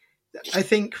 Like, I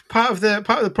think part of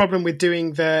the problem with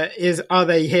doing are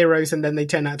they heroes and then they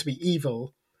turn out to be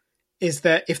evil, is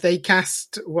that if they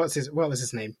cast what was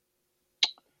his name?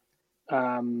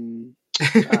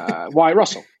 Wyatt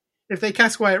Russell. If they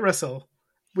cast Wyatt Russell,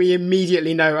 we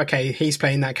immediately know, okay, he's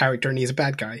playing that character and he's a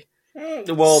bad guy.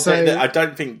 Well, I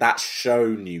don't think that show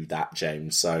knew that,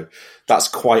 James. So that's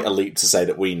quite a leap to say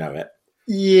that we know it.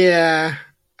 Yeah,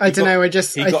 I don't know. He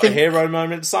got a hero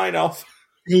moment sign off.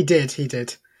 He did. Yeah,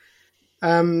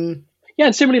 and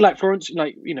similarly, like Florence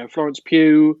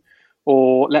Pugh,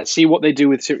 or let's see what they do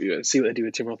with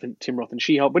Tim Roth and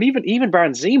She-Hulk. But even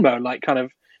Baron Zemo, like, kind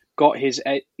of got his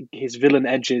villain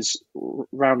edges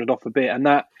rounded off a bit, and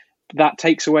that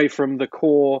takes away from the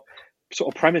core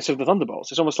sort of premise of the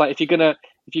Thunderbolts. It's almost like if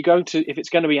it's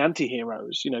going to be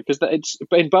anti-heroes, because it's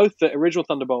in both the original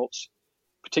Thunderbolts,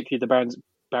 particularly the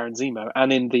Baron Zemo,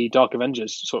 and in the Dark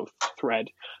Avengers sort of thread,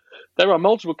 there are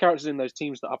multiple characters in those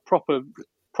teams that are proper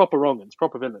wrong'uns,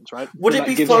 proper villains, right? Would it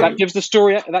be fun? That gives the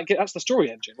story. That's the story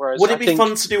engine. Whereas would it be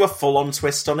fun to do a full-on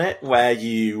twist on it, where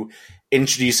you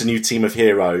introduce a new team of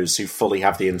heroes who fully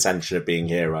have the intention of being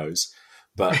heroes,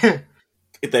 but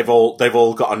they've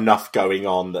all got enough going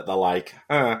on that they're like,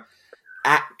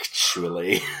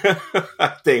 actually,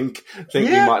 I think we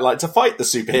might like to fight the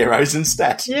superheroes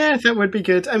instead. Yeah, that would be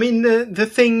good. I mean, the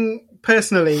thing,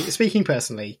 speaking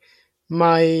personally,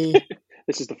 my...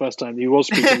 This is the first time you was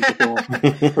speaking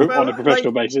before on a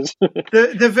professional basis.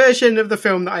 the version of the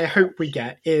film that I hope we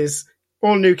get is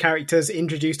all new characters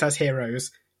introduced as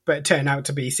heroes, but turn out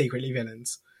to be secretly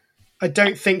villains. I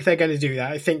don't think they're going to do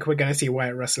that. I think we're going to see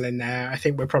Wyatt Russell in there. I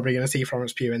think we're probably going to see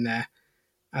Florence Pugh in there.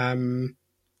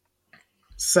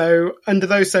 So under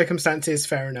those circumstances,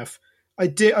 fair enough.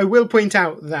 I will point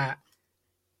out that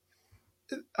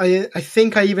I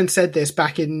think I even said this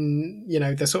back in,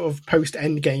 the sort of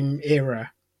post-Endgame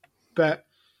era, but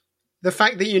the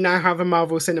fact that you now have a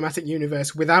Marvel Cinematic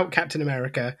Universe without Captain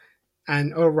America,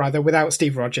 or rather without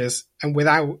Steve Rogers and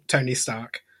without Tony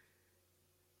Stark,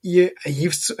 you've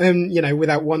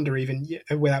without Wanda, even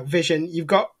without Vision, you've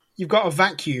got a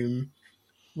vacuum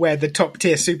where the top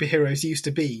tier superheroes used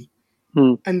to be,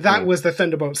 and that was the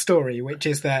Thunderbolt story, which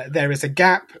is that there is a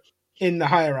gap in the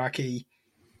hierarchy.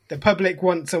 The public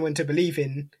wants someone to believe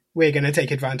in. We're going to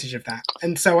take advantage of that,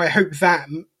 and so I hope that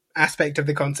aspect of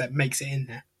the concept makes it in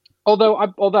there.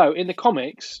 Although in the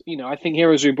comics, I think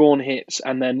Heroes Reborn hits,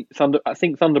 and then I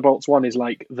think Thunderbolts 1 is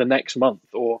like the next month,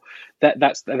 or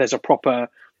there's a proper.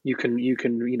 You can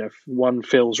one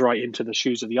fills right into the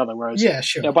shoes of the other. Whereas,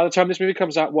 by the time this movie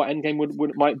comes out,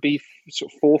 Endgame might be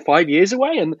sort of 4 or 5 years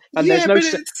away, and there's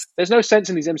no sense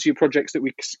in these MCU projects that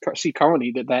we see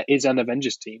currently that there is an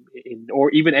Avengers team or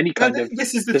even any kind of.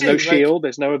 There's no Shield.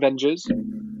 There's no Avengers.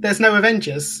 There's no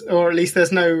Avengers, or at least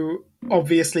there's no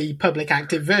obviously public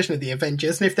active version of the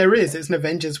Avengers. And if there is, it's an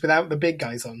Avengers without the big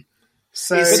guys on.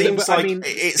 So it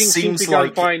seems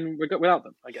like fine without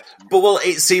them, I guess. But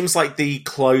it seems like the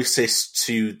closest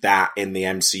to that in the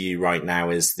MCU right now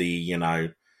is the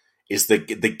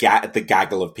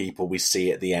gaggle of people we see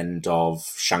at the end of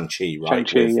Shang-Chi, right?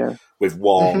 With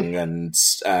Wong and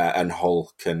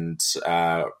Hulk and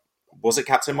was it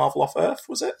Captain Marvel off Earth?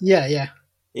 Was it? Yeah.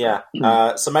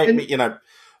 So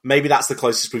maybe that's the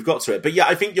closest we've got to it. But yeah,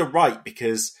 I think you're right,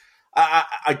 because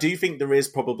I do think there is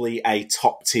probably a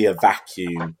top tier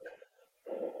vacuum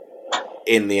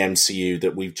in the MCU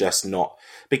that we've just not,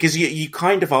 because you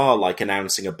kind of are like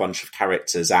announcing a bunch of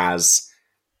characters as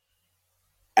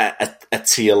a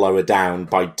tier lower down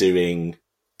by doing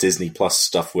Disney Plus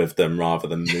stuff with them rather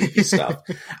than movie stuff.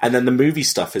 And then the movie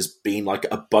stuff has been like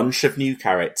a bunch of new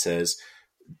characters.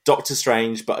 Doctor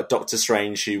Strange, but a Doctor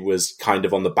Strange who was kind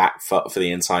of on the back foot for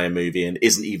the entire movie and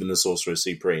isn't even the Sorcerer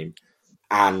Supreme.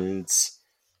 And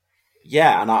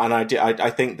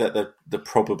I think that there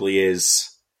probably is.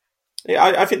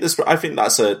 I think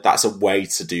that's a way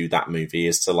to do that movie,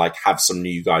 is to like have some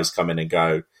new guys come in and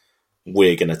go,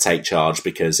 we're going to take charge,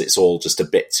 because it's all just a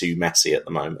bit too messy at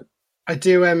the moment. I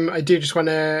do just want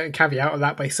to caveat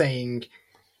that by saying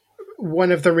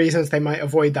one of the reasons they might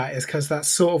avoid that is because that's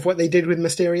sort of what they did with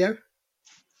Mysterio.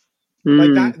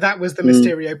 Like that was the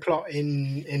Mysterio plot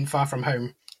in Far From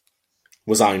Home.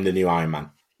 Was I'm the new Iron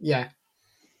Man. Yeah.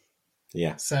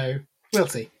 So we'll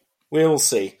see. We'll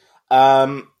see.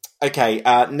 Okay.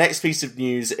 Next piece of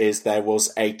news is there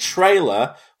was a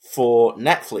trailer for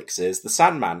Netflix's The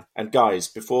Sandman. And guys,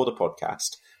 before the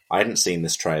podcast, I hadn't seen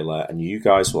this trailer, and you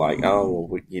guys were like, "Oh,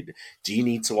 do you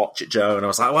need to watch it, Joe?" And I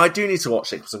was like, "Well, I do need to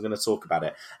watch it because I'm going to talk about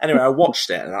it." Anyway, I watched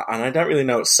it, and I don't really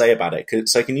know what to say about it.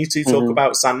 So, can you two talk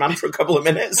about Sandman for a couple of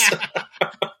minutes?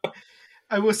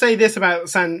 I will say this about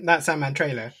that Sandman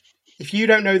trailer: if you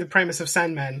don't know the premise of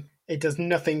Sandman, it does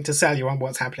nothing to sell you on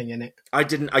what's happening in it. I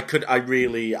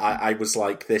was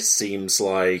like, this seems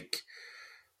like.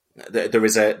 There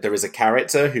is a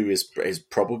character who is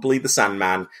probably the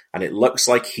Sandman, and it looks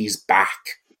like he's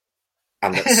back,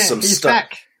 and that he's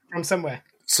back from somewhere.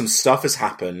 Some stuff has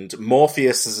happened.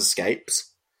 Morpheus has escaped,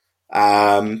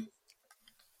 but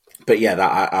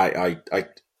yeah,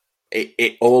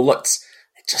 it all looks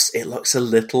it looks a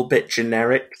little bit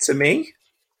generic to me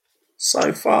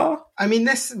so far. I mean,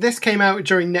 this came out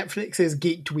during Netflix's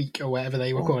Geeked Week or whatever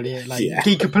they were calling it,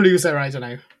 Geekapalooza. I don't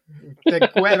know.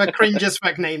 Whatever cringe as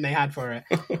fuck name they had for it.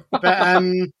 But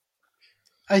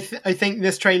I think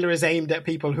this trailer is aimed at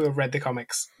people who have read the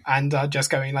comics and are just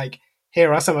going like,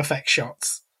 here are some effect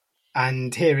shots,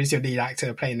 and here is your lead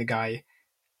actor playing the guy.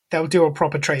 They'll do a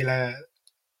proper trailer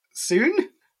soon,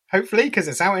 hopefully, because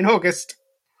it's out in August.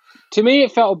 To me,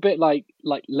 it felt a bit like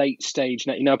late stage.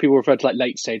 People refer to like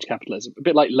late stage capitalism, a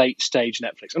bit like late stage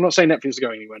Netflix. I'm not saying Netflix is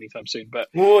going anywhere anytime soon, but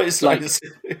it's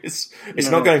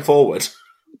not going forward.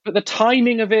 But the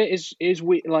timing of it is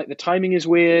weird. Like, the timing is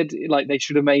weird. Like, they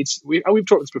should have made. We've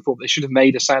talked this before. But they should have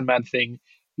made a Sandman thing.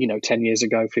 10 years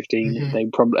ago, 15. They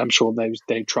probably. I'm sure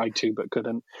they tried to, but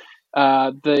couldn't.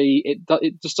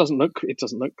 It just doesn't look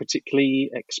particularly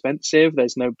expensive.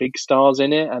 There's no big stars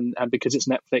in it, and because it's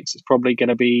Netflix, it's probably going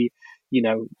to be,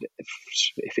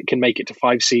 if it can make it to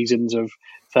 5 seasons of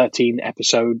 13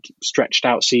 episode stretched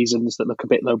out seasons that look a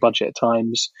bit low budget at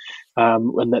times,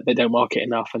 and that they don't market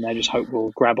enough, and they just hope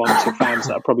will grab onto fans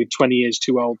that are probably 20 years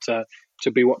too old to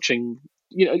be watching.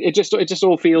 It just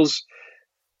all feels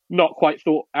not quite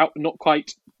thought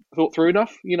through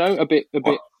enough. A bit.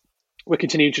 We're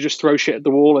continuing to just throw shit at the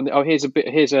wall, and here's an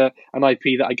IP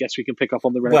that I guess we can pick up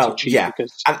on the relative cheap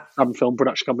because some film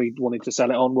production company wanted to sell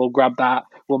it on. We'll grab that.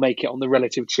 We'll make it on the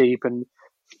relative cheap, and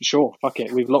sure, fuck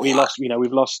it. We've lost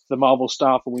the Marvel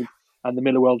stuff, and the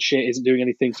Millarworld shit isn't doing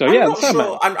anything. So I'm not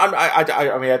sure.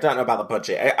 I mean, I don't know about the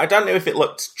budget. I don't know if it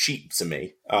looked cheap to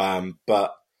me,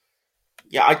 but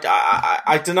yeah,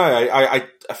 I don't know. I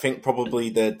think probably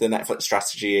the Netflix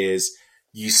strategy is,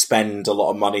 you spend a lot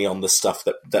of money on the stuff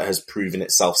that has proven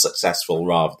itself successful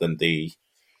rather than the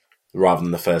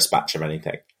first batch of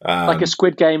anything. Like a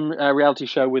Squid Game reality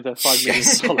show with a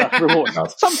 $5 million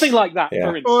reward. Something like that,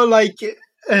 for instance. Or like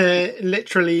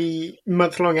literally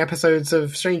month-long episodes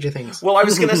of Stranger Things. Well, I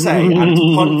was going to say, and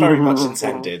pun very much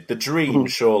intended, the dream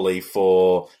surely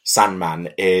for Sandman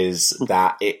is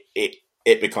that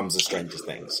it becomes a Stranger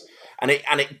Things. And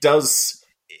it does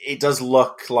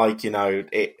look like,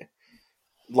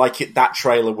 that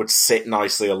trailer would sit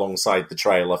nicely alongside the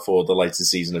trailer for the latest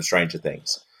season of Stranger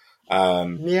Things. A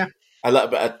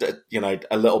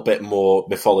little bit more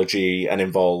mythology and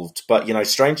involved, but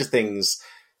Stranger Things,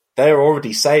 they're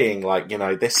already saying we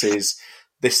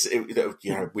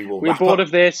will. We're bored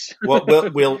of this.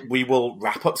 we will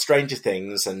wrap up Stranger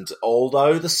Things, and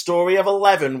although the story of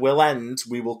 11 will end,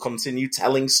 we will continue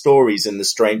telling stories in the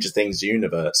Stranger Things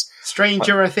universe.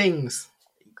 Stranger Things.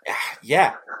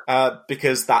 Yeah,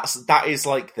 because that is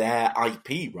like their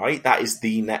IP, right? That is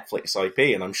the Netflix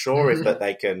IP, and I'm sure if that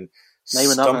they can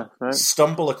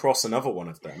stumble across another one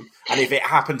of them, and if it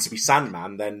happened to be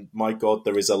Sandman, then my God,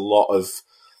 there's a lot of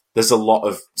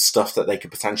stuff that they could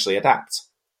potentially adapt.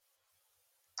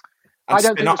 And I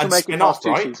don't think this will make it past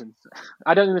 2 seasons.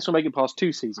 I don't think this will make it past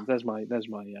 2 seasons. There's my.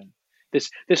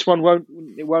 This one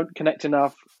won't connect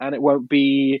enough, and it won't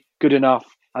be good enough.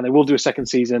 And they will do a second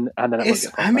season, and then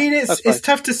it's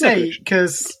tough to say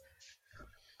because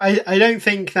I don't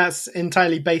think that's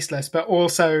entirely baseless. But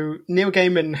also, Neil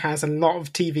Gaiman has a lot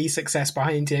of TV success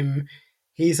behind him.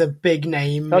 He's a big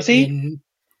name. Does he?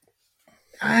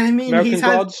 American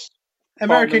Gods.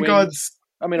 American Gods.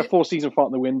 I mean, a 4-season Fart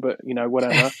in the Wind, but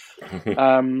whatever.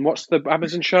 What's the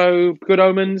Amazon show? Good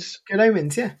Omens. Good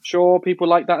Omens, yeah. Sure, people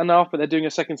like that enough, but they're doing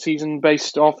a second season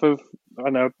based off of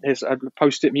his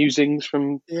post-it musings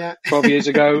from 12 years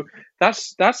ago.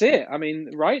 That's it. I mean,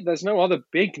 right? There's no other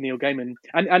big Neil Gaiman,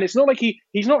 and it's not like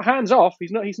he's not hands off.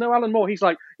 He's no Alan Moore. He's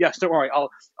like, yes, don't worry,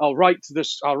 I'll write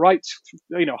this. I'll write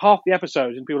half the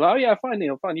episodes, and people are like, oh yeah, fine,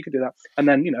 Neil, fine, you can do that. And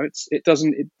then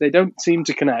they don't seem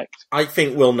to connect. I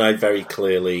think we'll know very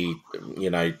clearly,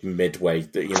 midway,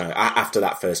 after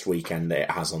that first weekend that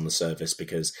it has on the service,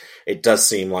 because it does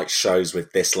seem like shows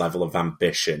with this level of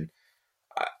ambition.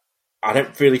 I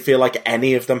don't really feel like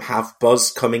any of them have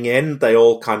buzz coming in. They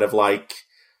all kind of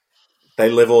they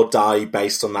live or die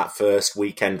based on that first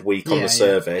week on the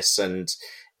service. And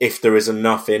if there is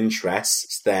enough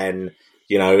interest, then,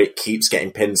 it keeps getting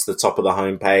pinned to the top of the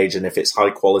homepage. And if it's high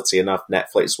quality enough,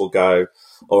 Netflix will go,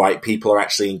 all right, people are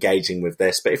actually engaging with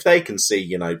this. But if they can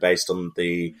see, based on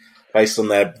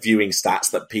their viewing stats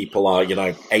that people are,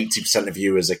 80% of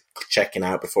viewers are checking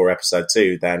out before episode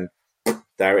 2, then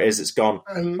there it is. It's gone.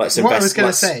 Let's invest. What I was going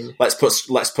to say.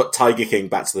 Let's put Tiger King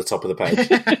back to the top of the page.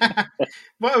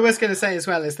 What I was going to say as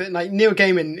well is that Neil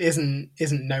Gaiman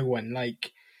isn't no one.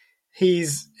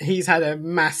 He's had a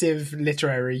massive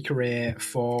literary career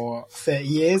for 30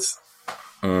 years.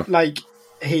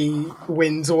 He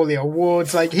wins all the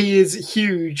awards. He is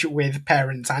huge with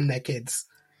parents and their kids.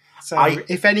 So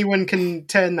if anyone can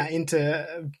turn that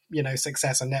into,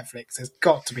 success on Netflix, it's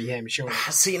got to be him, sure.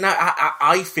 See, now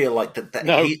I feel like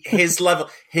his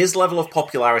level of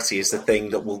popularity is the thing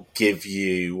that will give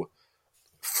you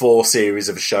 4 series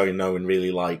of a show no one really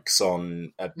likes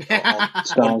on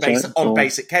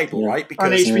basic cable, right?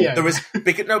 Because on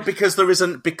HBO. because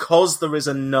there is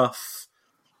enough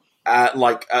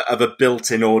of a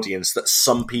built-in audience that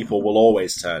some people will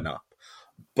always turn up.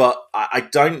 But I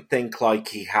don't think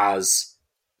he has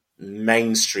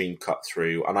mainstream cut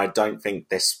through, and I don't think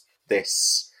this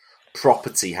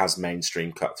property has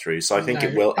mainstream cut through. So I think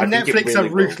it will. And I think Netflix it really are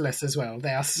ruthless as well.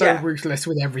 They are so ruthless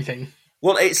with everything.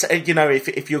 Well, it's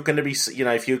if you're going to be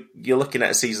if you're looking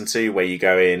at a season 2 where you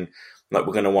go in, like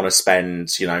we're going to want to spend,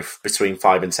 between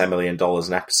 $5 and $10 million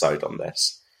an episode on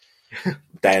this,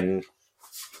 then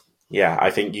yeah,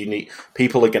 I think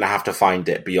people are going to have to find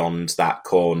it beyond that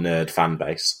core nerd fan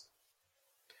base.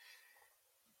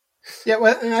 Yeah,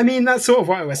 well, I mean, that's sort of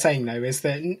what I was saying, though, is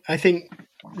that I think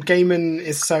Gaiman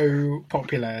is so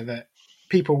popular that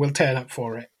people will turn up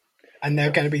for it. And there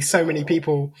are going to be so many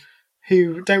people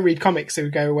who don't read comics who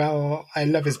go, well, I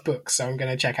love his books, so I'm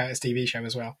going to check out his TV show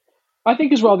as well. I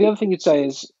think as well, the other thing you'd say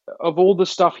is, of all the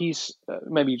stuff he's...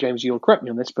 maybe, James, you'll correct me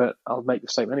on this, but I'll make the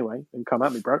statement anyway, and come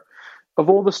at me, bro. Of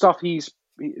all the stuff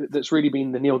that's really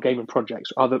been the Neil Gaiman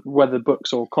projects, whether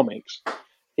books or comics,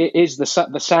 it is the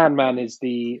Sandman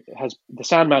the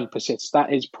Sandman persists.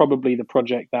 That is probably the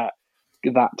project that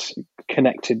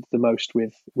connected the most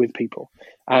with people.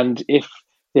 And if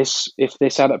this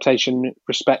adaptation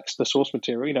respects the source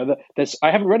material,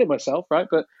 I haven't read it myself, right?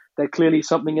 But there's clearly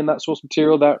something in that source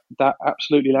material that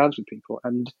absolutely lands with people.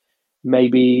 And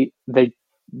maybe they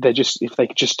just, if they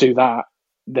could just do that,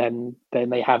 then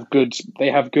they have good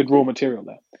raw material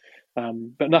there.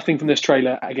 But nothing from this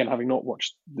trailer, again, having not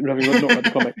read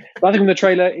the comic, nothing from the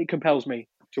trailer, it compels me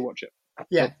to watch it.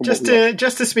 Yeah, just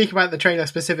to speak about the trailer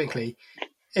specifically,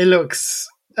 it looks...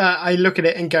 I look at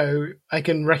it and go, I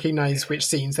can recognize which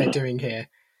scenes they're doing here.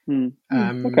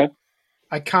 Okay.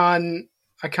 I can't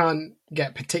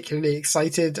get particularly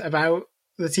excited about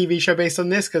the TV show based on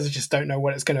this because I just don't know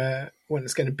what it's gonna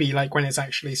be like when it's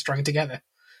actually strung together.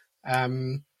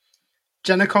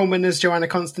 Jenna Coleman as Joanna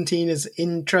Constantine is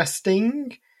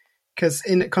interesting because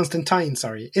in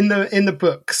the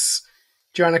books,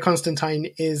 Joanna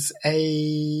Constantine is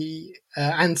a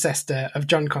ancestor of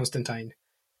John Constantine.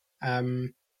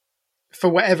 For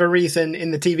whatever reason,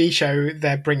 in the TV show,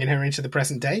 they're bringing her into the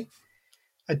present day.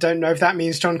 I don't know if that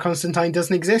means John Constantine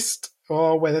doesn't exist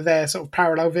or whether they're sort of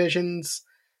parallel versions.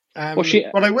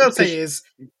 What I will say is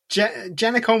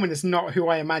Jenna Coleman is not who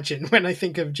I imagine when I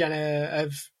think of Joanna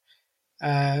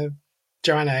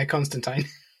Constantine.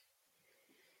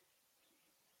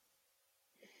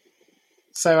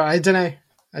 So I don't know.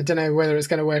 I don't know whether it's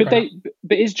going to work.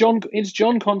 But is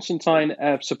John Constantine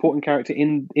a supporting character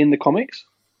in the comics?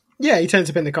 Yeah, he turns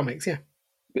up in the comics. Yeah.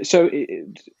 So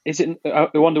is it? I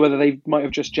wonder whether they might have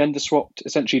just gender swapped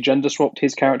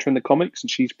his character in the comics,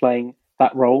 and she's playing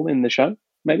that role in the show.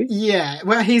 Maybe. Yeah.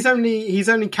 Well, he's only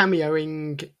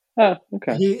cameoing. Oh,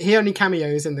 okay. He only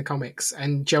cameos in the comics,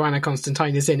 and Joanna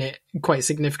Constantine is in it quite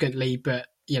significantly, but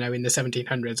in the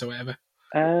 1700s or whatever.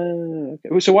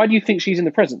 Okay. So why do you think she's in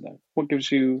the present, though? What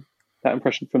gives you that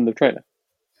impression from the trailer?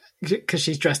 Because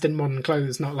she's dressed in modern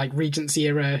clothes, not like Regency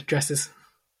era dresses.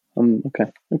 Okay.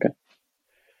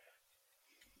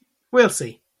 We'll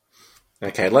see.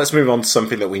 Okay, let's move on to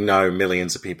something that we know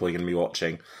millions of people are going to be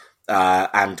watching.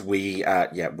 And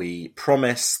we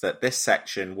promise that this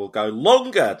section will go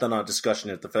longer than our discussion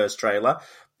of the first trailer.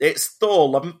 It's Thor: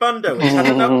 Love and Thunder,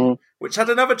 which had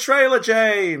another trailer,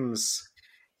 James.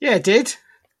 Yeah, it did.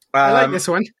 I like this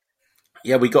one.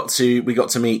 Yeah, we got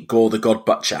to meet Gorr the God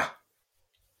Butcher.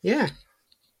 Yeah.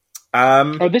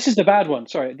 This is the bad one.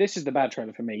 Sorry, this is the bad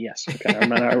trailer for me. Yes. Okay.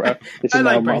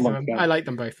 I like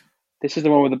them both. This is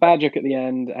the one with the bad joke at the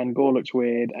end, and Gorr looks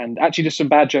weird, and actually just some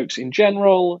bad jokes in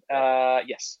general.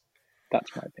 Yes,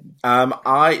 that's my opinion.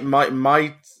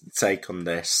 My take on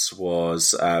this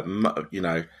was, a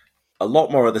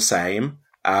lot more of the same.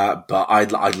 But I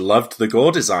loved the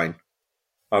Gorr design.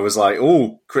 I was like,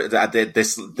 oh,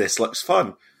 this looks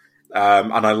fun.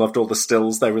 And I loved all the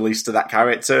stills they released to that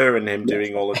character and him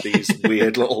doing all of these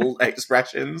weird little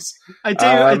expressions. I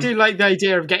do like the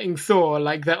idea of getting Thor,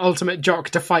 like the ultimate jock,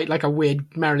 to fight like a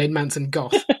weird Marilyn Manson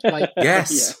goth. Like,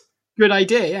 yes. Yeah. Good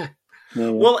idea, yeah.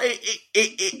 Well,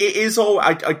 it is all.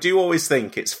 I do always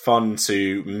think it's fun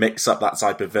to mix up that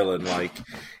type of villain. Like,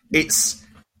 it's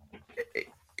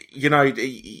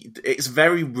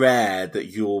very rare that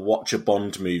you'll watch a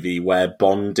Bond movie where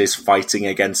Bond is fighting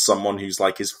against someone who's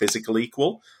like his physical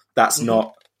equal. That's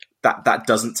not that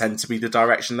doesn't tend to be the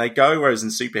direction they go. Whereas in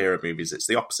superhero movies, it's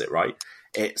the opposite, right?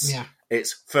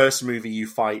 It's first movie you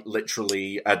fight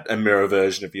literally a mirror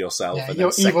version of yourself, and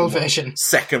your evil version.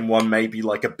 Second one maybe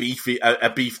like a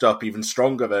beefed up, even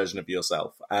stronger version of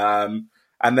yourself. And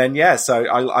then so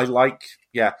I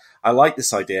like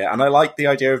this idea, and I like the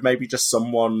idea of maybe just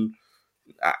someone.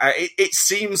 It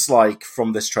seems like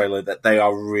from this trailer that they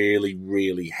are really,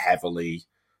 really heavily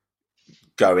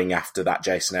going after that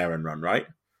Jason Aaron run, right?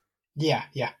 Yeah.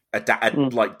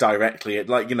 Like directly,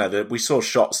 we saw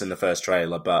shots in the first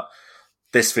trailer, but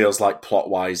this feels like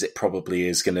plot-wise, it probably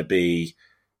is going to be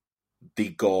the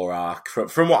Gorr arc.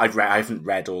 From what I've read, I haven't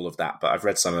read all of that, but I've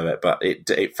read some of it. But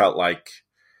it felt like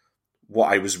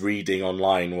what I was reading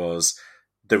online was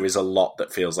there is a lot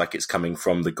that feels like it's coming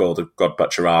from the God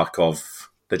Butcher arc of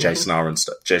the Jason Aaron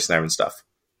stuff.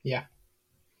 Yeah.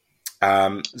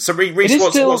 So Reese,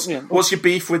 what's your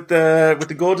beef with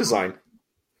the gore design?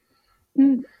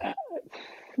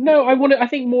 No, I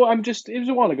think more. It was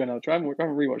a while ago now. I haven't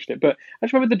rewatched it, but I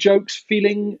just remember the jokes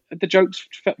feeling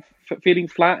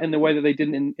flat in the way that they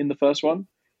didn't in the first one.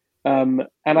 And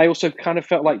I also kind of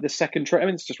felt like the second trailer. I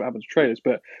mean, it's just what happens to trailers,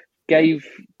 but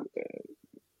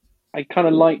I kind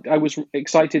of liked. I was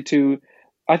excited to.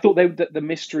 I thought that the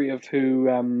mystery of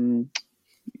who,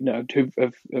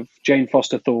 of Jane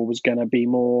Foster Thor was going to be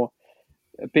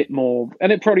a bit more,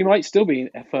 and it probably might still be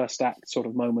a first act sort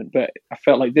of moment. But I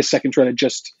felt like this second trailer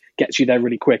just gets you there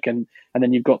really quick, and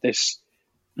then you've got this,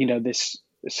 this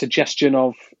suggestion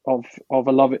of a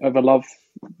love,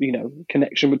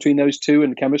 connection between those two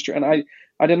and chemistry. And I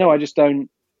don't know. I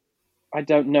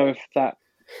don't know if that.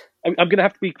 I'm going to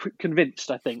have to be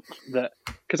convinced, I think, that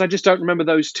because I just don't remember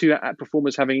those two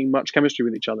performers having much chemistry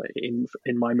with each other in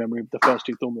my memory of the first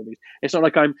two Thor movies. It's not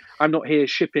like I'm not here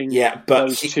shipping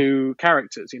those two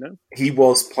characters, He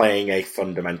was playing a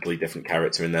fundamentally different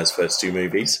character in those first two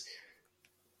movies.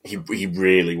 He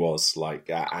really was,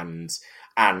 and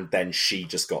then she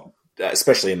just got,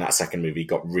 especially in that second movie,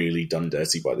 got really done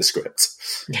dirty by the script.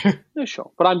 No,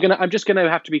 sure, but I'm just gonna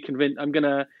have to be convinced.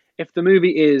 If the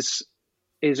movie is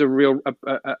a romance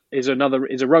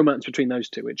between those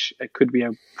two, which it could be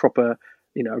a proper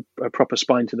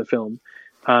spine to the film.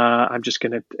 It's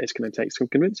gonna take some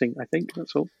convincing. I think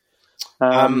that's all.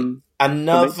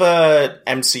 Another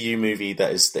MCU movie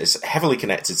that is heavily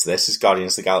connected to this is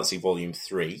Guardians of the Galaxy Volume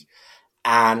 3.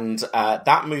 And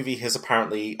that movie has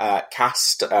apparently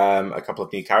cast a couple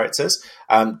of new characters.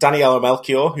 Daniela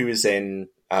Melchior, who is in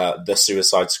The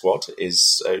Suicide Squad,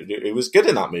 who was good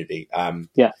in that movie.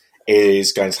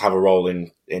 Is going to have a role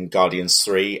in Guardians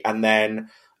 3. And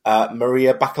then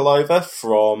Maria Bakalova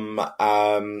from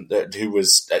who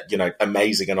was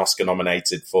amazing and Oscar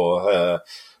nominated for her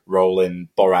role in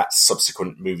Borat's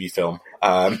subsequent movie film.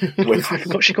 I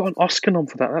forgot she got an Oscar nom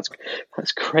for that.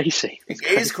 That's crazy. It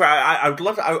is crazy. I would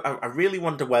love. I really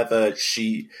wonder whether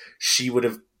she would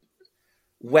have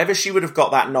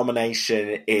got that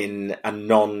nomination in a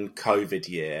non-COVID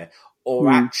year,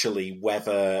 or actually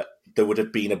whether there would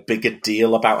have been a bigger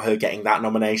deal about her getting that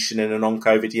nomination in a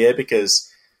non-COVID year,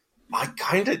 because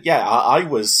I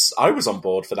was on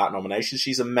board for that nomination.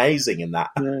 She's amazing in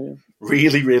that. Yeah.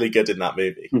 Really, really good in that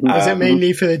movie. Was it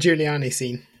mainly for the Giuliani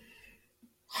scene?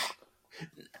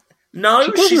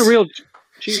 No, she's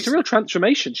a real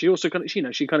transformation. She also kind of, she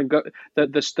kind of got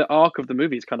the arc of the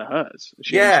movie is kind of hers.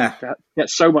 She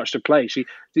gets so much to play.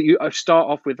 You start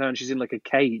off with her and she's in like a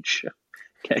cage.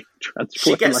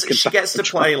 She gets to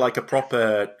play like a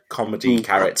proper comedy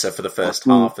character for the first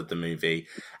half of the movie,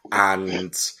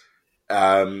 and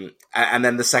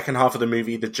then the second half of the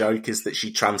movie, the joke is that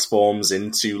she transforms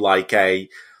into like a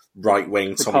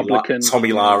right-wing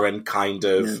Tommy Lahren kind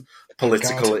of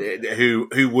political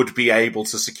who would be able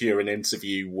to secure an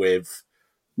interview with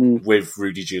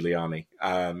Rudy Giuliani.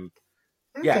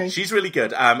 Yeah, she's really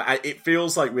good. It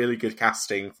feels like really good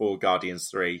casting for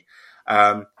Guardians 3.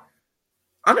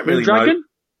 I don't really know.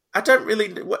 I don't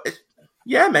really.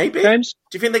 Yeah, maybe. James?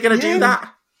 Do you think they're going to do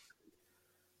that?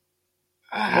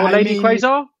 Or Lady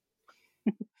Quasar?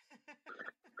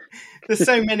 There's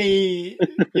so many,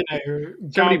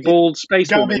 so many bald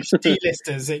space garbage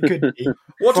D-listers. It could be.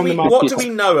 What do we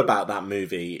know about that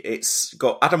movie? It's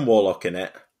got Adam Warlock in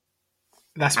it.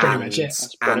 That's pretty much it.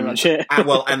 That's pretty much it.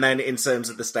 Well, and then in terms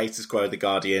of the status quo of the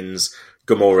Guardians,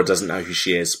 Gamora doesn't know who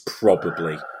she is,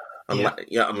 probably.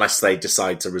 Unless they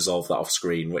decide to resolve that off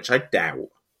screen, which I doubt.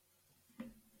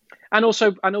 And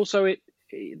also,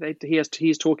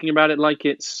 he's talking about it like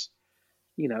it's,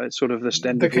 it's sort of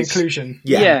the conclusion.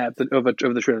 Of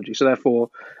the trilogy. So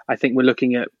therefore, I think we're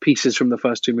looking at pieces from the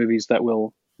first two movies that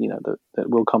will, that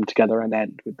will come together and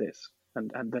end with this.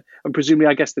 And presumably,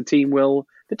 I guess the team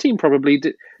probably,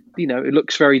 it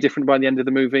looks very different by the end of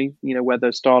the movie.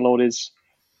 Whether Star-Lord is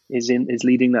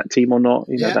leading that team or not.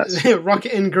 That's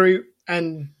Rocket and Groot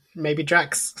and maybe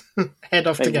Drax head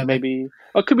off together. Maybe,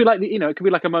 or it could be like it could be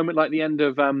like a moment like the end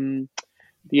of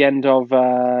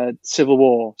Civil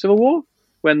War. Civil War,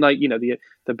 when the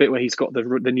bit where he's got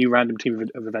the new random team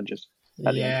of Avengers.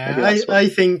 I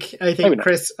think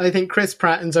Chris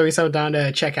Pratt and Zoe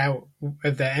Saldana check out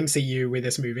of the MCU with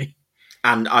this movie.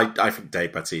 And I think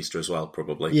Dave Bautista as well,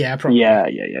 probably. Yeah, probably. Yeah.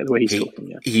 The way he's talking,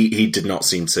 yeah. He did not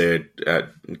seem to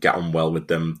get on well with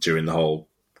them during the whole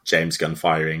James Gunn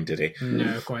firing, did he?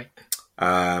 No, quite.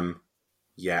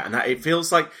 Yeah, and it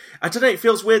feels like, I don't know, it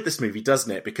feels weird, this movie,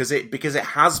 doesn't it? Because it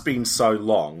has been so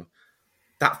long.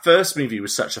 That first movie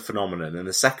was such a phenomenon, and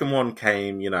the second one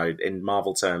came, in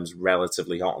Marvel terms,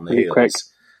 relatively hot on the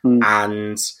heels.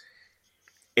 And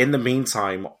in the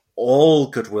meantime, all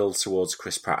goodwill towards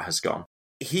Chris Pratt has gone.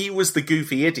 He was the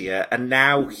goofy idiot, and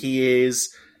now he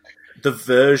is the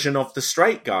version of the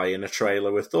straight guy in a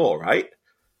trailer with Thor, right?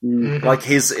 Mm-hmm. Like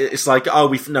it's like,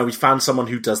 we found someone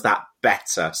who does that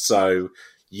better, so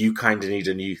you kind of need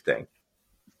a new thing.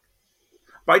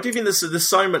 But I do think there's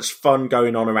so much fun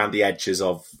going on around the edges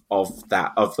of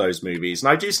those movies, and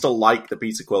I do still like the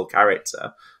Peter Quill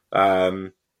character.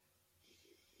 I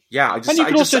guess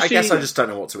I just don't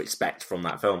know what to expect from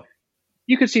that film.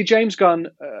 You could see James Gunn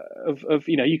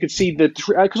you could see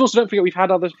because also don't forget we've had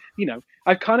others.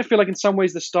 I kind of feel like in some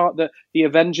ways the start that the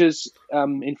Avengers,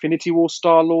 Infinity War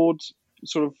Star-Lord,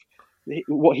 sort of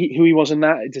who he was in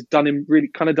that, it's done him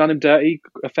dirty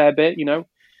a fair bit. He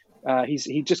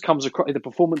just comes across, the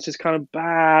performance is kind of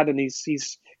bad, and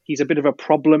he's a bit of a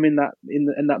problem in that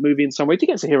movie in some ways. He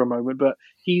gets a hero moment, but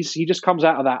he just comes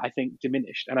out of that, I think,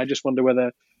 diminished. And I just wonder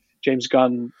whether James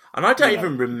Gunn, and I don't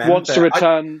even remember, wants to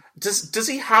return. Does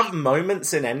he have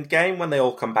moments in Endgame when they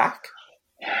all come back?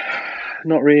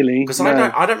 Not really, because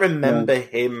I don't remember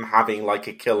him having like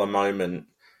a killer moment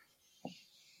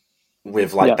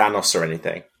with Thanos or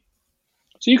anything.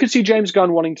 So you could see James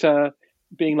Gunn wanting to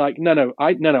being like,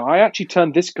 I actually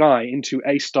turned this guy into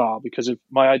a star because of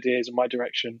my ideas and my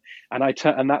direction, and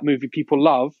and that movie people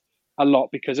love a lot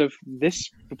because of this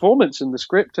performance and the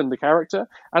script and the character,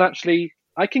 and actually.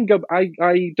 I can go. I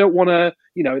don't want to.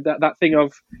 That thing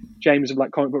of James of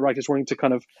like comic book writers wanting to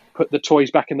kind of put the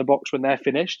toys back in the box when they're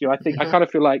finished. I think I kind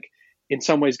of feel like in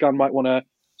some ways Gunn might want to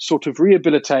sort of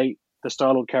rehabilitate the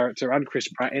Star-Lord character and Chris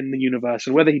Pratt in the universe.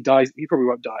 And whether he dies, he probably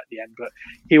won't die at the end, but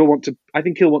he will want to. I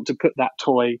think he'll want to put that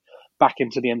toy back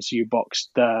into the MCU box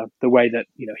the way that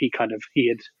he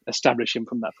had established him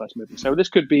from that first movie. So this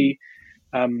could be.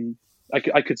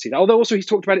 I could see that. Although also he's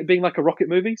talked about it being like a rocket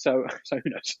movie, so who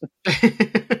knows?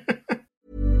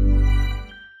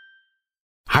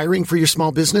 Hiring for your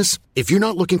small business? If you're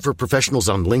not looking for professionals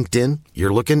on LinkedIn,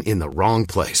 you're looking in the wrong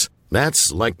place.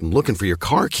 That's like looking for your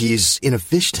car keys in a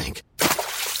fish tank.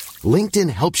 LinkedIn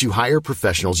helps you hire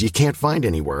professionals you can't find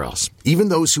anywhere else, even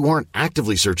those who aren't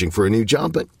actively searching for a new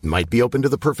job but might be open to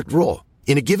the perfect role.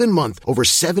 In a given month, over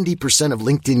 70% of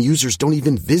LinkedIn users don't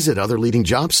even visit other leading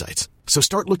job sites. So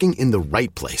start looking in the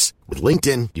right place. With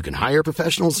LinkedIn, you can hire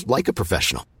professionals like a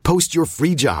professional. Post your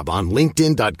free job on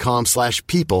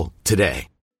linkedin.com/people today.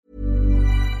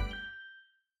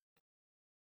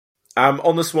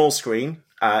 On the small screen,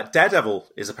 Daredevil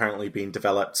is apparently being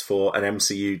developed for an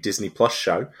MCU Disney Plus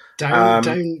show. Don't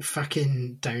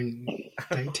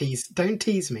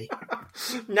tease me.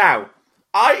 Now,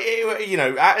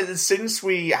 since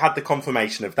we had the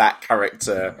confirmation of that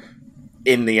character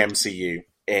in the MCU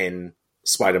in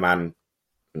Spider-Man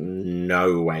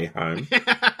No Way Home,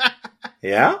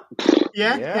 yeah.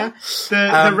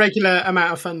 The regular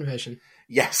amount of fun version.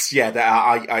 Yes,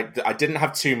 I didn't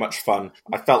have too much fun.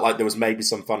 I felt like there was maybe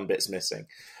some fun bits missing.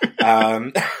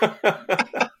 But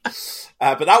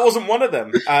that wasn't one of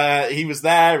them. He was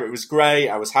there. It was great.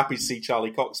 I was happy to see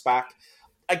Charlie Cox back.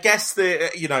 I guess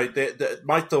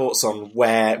my thoughts on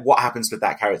what happens with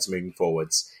that character moving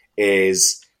forwards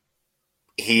is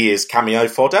he is cameo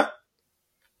fodder,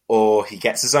 or he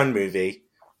gets his own movie,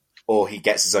 or he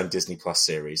gets his own Disney Plus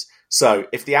series. So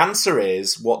if the answer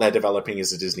is what they're developing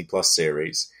is a Disney Plus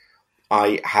series,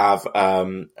 I have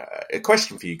a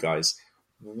question for you guys.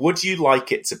 Would you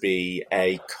like it to be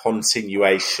a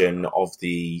continuation of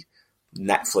the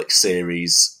Netflix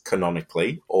series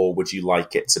canonically, or would you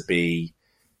like it to be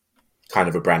kind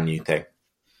of a brand new thing?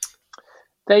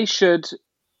 They should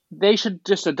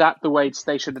just adapt the Wade.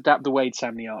 They should adapt the Wade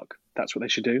Samney arc. That's what they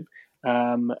should do.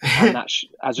 And that's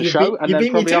as a show, and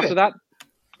then probably after that.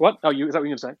 What? Oh, is that what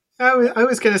you were going to say? I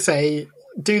was going to say,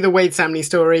 do the Wade Samney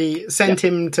story, send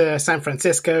him to San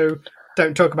Francisco,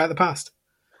 don't talk about the past.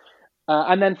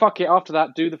 And then fuck it, after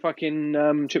that, do the fucking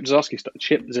Chip Zdarsky stuff.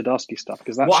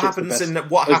 Because that's what happens in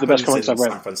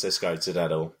San Francisco to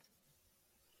Daredevil?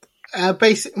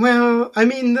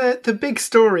 The big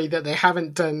story that they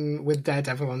haven't done with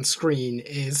Daredevil on screen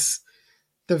is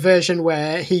the version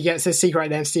where he gets his secret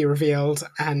identity revealed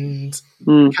and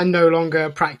can no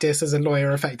longer practice as a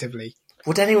lawyer effectively.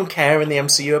 Would anyone care in the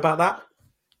MCU about that?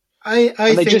 I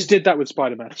think they just did that with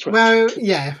Spider-Man as well. Well,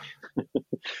 yeah.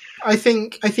 I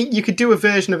think you could do a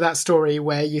version of that story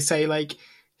where you say, like,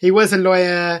 he was a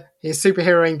lawyer, he's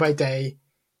superheroing by day,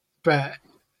 but,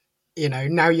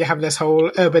 now you have this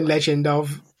whole urban legend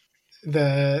of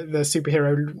the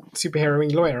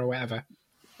superheroing lawyer or whatever.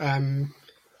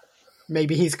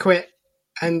 Maybe he's quit.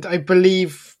 And I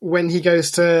believe when he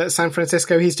goes to San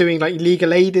Francisco, he's doing like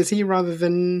legal aid, is he, rather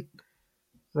than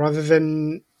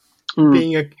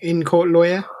being a in-court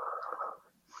lawyer,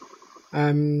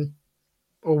 or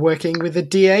working with the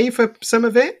DA for some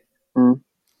of it.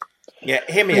 Yeah,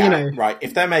 hear me out. Right,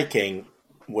 if they're making,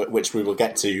 which we will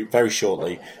get to very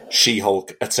shortly,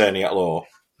 She-Hulk Attorney at Law.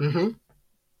 Mm-hmm.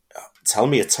 Tell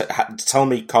me,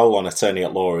 Attorney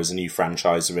at Law is a new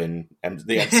franchise in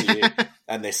the MCU,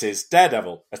 and this is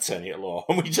Daredevil Attorney at Law,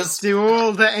 and we just do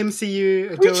all the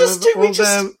MCU,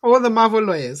 all the Marvel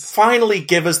lawyers. Finally,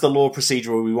 give us the law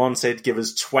procedural we wanted. Give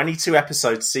us 22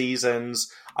 episode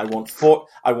seasons. I want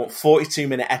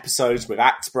 42-minute episodes with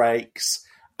act breaks.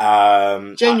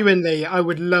 Genuinely, I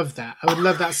would love that. I would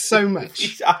love that so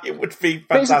much. It would be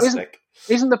fantastic.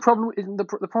 Isn't the problem? The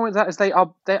problem with that is they're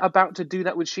about to do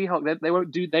that with She-Hulk. They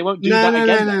won't do that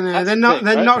again. No. They're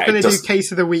not going to do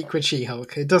Case of the Week with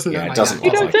She-Hulk. It doesn't look like that.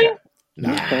 You don't think?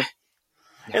 No. Yeah.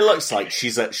 It looks like she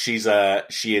is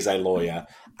a lawyer,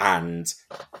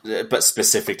 but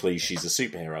specifically she's a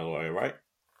superhero lawyer, right?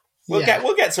 We'll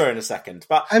get to her in a second,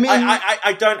 but I mean,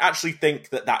 I don't actually think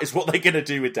that is what they're going to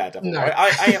do with Daredevil. No.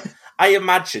 Right? I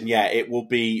imagine, it will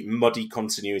be muddy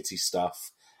continuity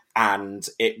stuff. And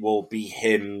it will be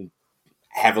him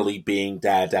heavily being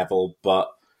Daredevil, but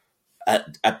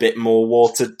a bit more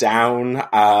watered down,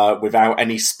 without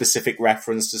any specific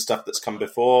reference to stuff that's come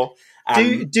before.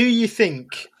 Do you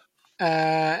think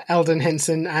Eldon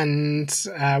Henson and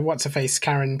what's-her-face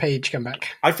Karen Page come back?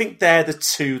 I think they're the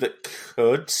two that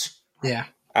could. Yeah.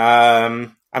 I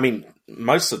mean,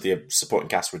 most of the supporting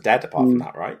cast were dead apart from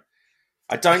that, right?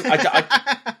 I don't.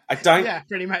 Yeah,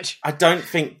 pretty much. I don't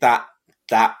think that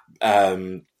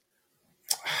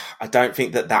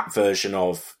version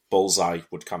of Bullseye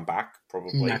would come back,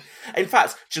 probably. No. In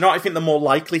fact, do you know what I think the more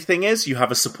likely thing is? You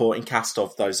have a supporting cast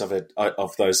of those other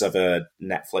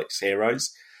Netflix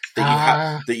heroes.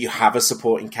 That you have a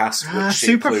supporting cast which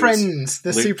Super Friends,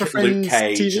 the Super Friends Luke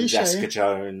Cage TV and show. Jessica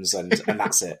Jones, and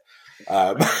that's it.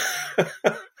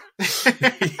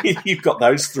 You've got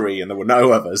those three, and there were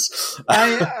no others.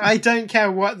 I don't care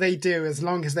what they do as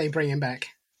long as they bring him back.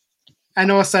 And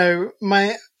also,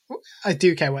 I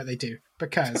do care what they do,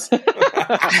 because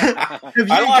have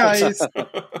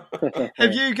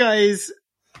you guys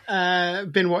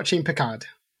been watching Picard?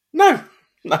 No.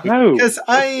 Because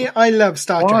I love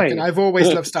Star Trek, and I've always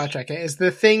loved Star Trek. It is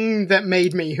the thing that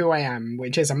made me who I am,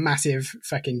 which is a massive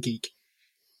fucking geek.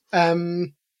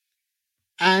 And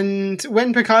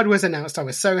when Picard was announced, I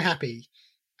was so happy.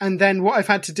 And then what I've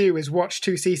had to do is watch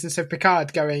 2 seasons of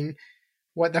Picard going,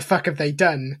 what the fuck have they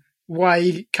done?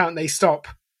 Why can't they stop?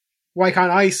 Why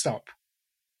can't I stop?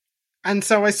 And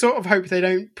so I sort of hope they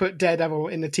don't put Daredevil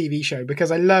in the TV show,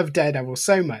 because I love Daredevil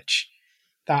so much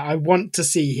that I want to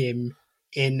see him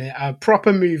in a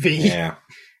proper movie. Yeah.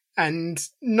 And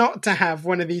not to have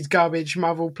one of these garbage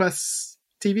Marvel Plus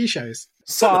TV shows.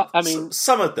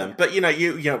 Some of them, but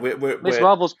Ms.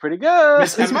 Marvel's pretty good.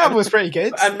 Ms. Marvel's pretty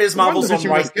good, and Ms. Marvel's on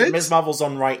right. Ms. Marvel's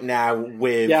on right now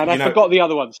with. Yeah, and I forgot the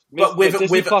other ones.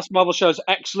 Disney Plus Marvel shows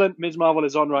excellent. Ms. Marvel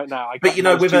is on right now.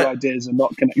 With ideas are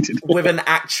not connected. With an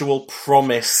actual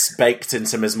promise baked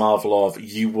into Ms. Marvel of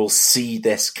you will see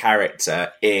this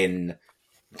character in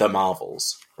the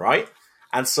Marvels, right?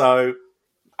 And so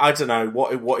I don't know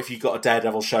what if you got a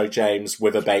Daredevil show, James,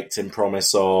 with a baked-in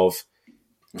promise of.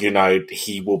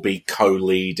 He will be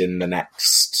co-lead in the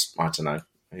next, I don't know,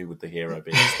 who would the hero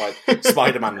be?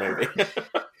 Spider-Man movie.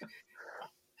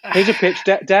 Here's a pitch.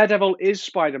 Daredevil is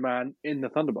Spider-Man in the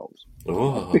Thunderbolts.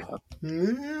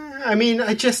 I mean,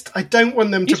 I don't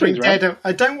want them to bring Daredevil.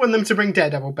 I don't want them to bring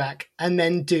Daredevil back and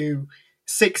then do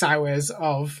 6 hours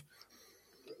of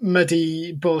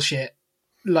muddy bullshit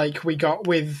like we got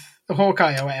with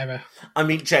Hawkeye or whatever. I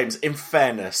mean, James, in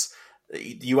fairness,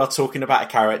 you are talking about a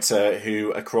character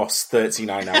who, across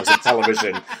 39 hours of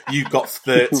television, you got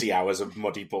 30 hours of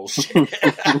muddy bullshit.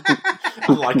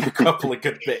 Like a couple of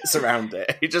good bits around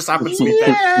it. It just happens to be,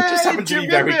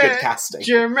 very good casting.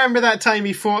 Do you remember that time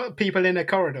he fought people in a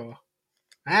corridor?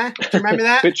 Huh? Do you remember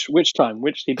that? Which time?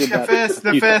 Which he did that?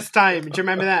 The first time. Do you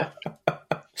remember that?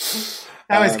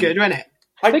 That was good, wasn't it?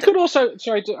 They could also.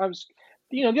 Sorry,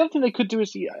 the other thing they could do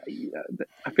is,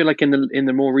 I feel like in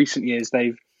the more recent years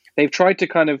they've tried to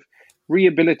kind of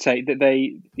rehabilitate that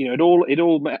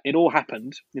it all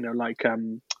happened, like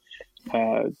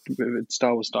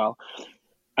Star Wars style,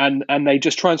 and they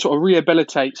just try and sort of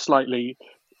rehabilitate slightly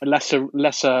lesser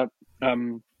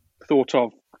thought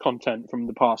of content from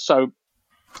the past. So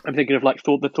I'm thinking of like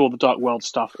the Thor: The Dark World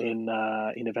stuff in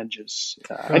Avengers.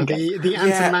 The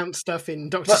Anson Mount stuff in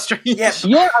Doctor Strange.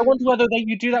 Yeah, I wonder whether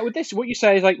you do that with this. What you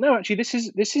say is like, no, actually, this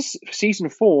is season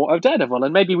 4 of Daredevil,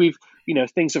 and maybe we've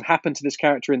things have happened to this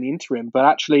character in the interim, but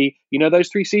actually, those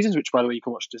 3 seasons, which by the way you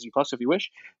can watch Disney Plus if you wish,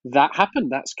 that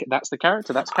happened. That's the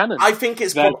character. That's canon. I think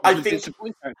it's. I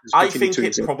think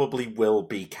it probably will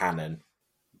be canon,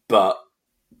 but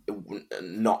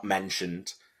not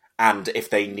mentioned. And if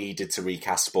they needed to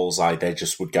recast Bullseye, they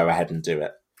just would go ahead and do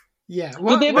it. Yeah.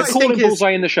 Did they ever call him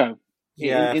Bullseye in the show?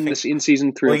 Yeah. In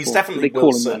season 3 well, or 4? he's definitely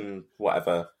Wilson,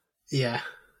 whatever. Yeah.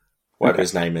 Whatever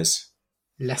his name is.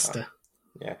 Lester.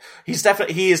 Yeah. He is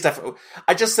definitely...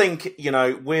 I just think,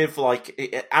 with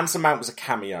like... Anson Mount was a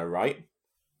cameo, right?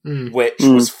 Which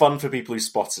was fun for people who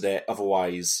spotted it.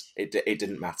 Otherwise, it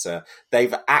didn't matter.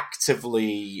 They've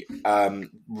actively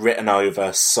written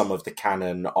over some of the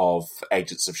canon of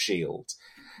Agents of S.H.I.E.L.D.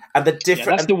 And the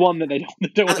that's the one that they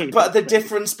don't but the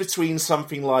difference between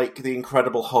something like The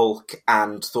Incredible Hulk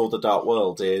and Thor: The Dark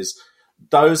World is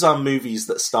those are movies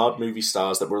that starred movie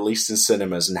stars that were released in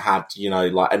cinemas and had,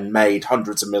 and made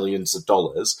hundreds of millions of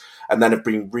dollars and then have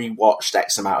been rewatched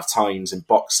X amount of times in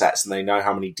box sets and they know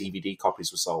how many DVD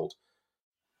copies were sold.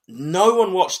 No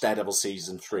one watched Daredevil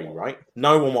season 3, right?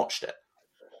 No one watched it.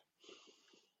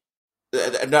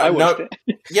 I watched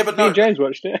it. Yeah, but Me and James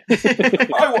watched it.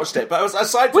 I watched it, but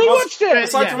aside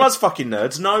from us fucking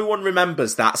nerds, no one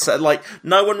remembers that. So,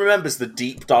 no one remembers the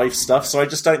deep dive stuff. So I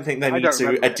just don't think they need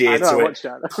to adhere to it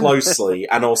closely,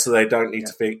 and also they don't need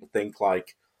to think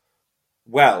like,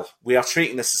 well, we are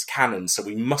treating this as canon, so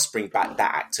we must bring back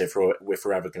that actor if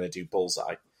we're ever going to do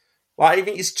Bullseye. Like, I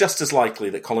think it's just as likely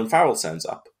that Colin Farrell turns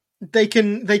up. They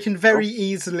can very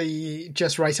easily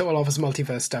just write it all off as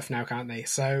multiverse stuff now, can't they?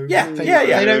 So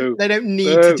they don't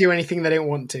need to do anything they don't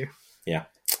want to. Yeah.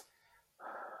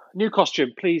 New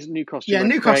costume, please. New costume. Yeah,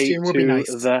 new costume would be nice.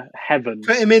 The heavens.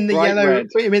 Put him in the yellow. Red.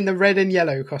 Put him in the red and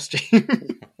yellow costume.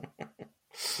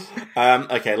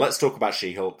 Okay, let's talk about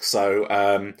She-Hulk.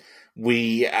 So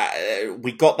we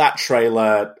got that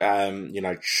trailer,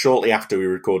 shortly after we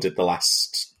recorded the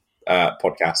last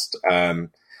podcast.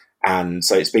 And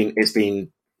so it's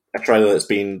been a trailer that's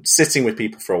been sitting with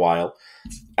people for a while.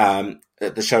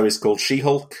 The show is called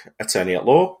She-Hulk, Attorney at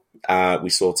Law. We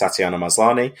saw Tatiana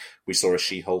Maslany. We saw a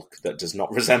She-Hulk that does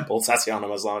not resemble Tatiana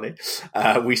Maslany.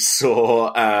 We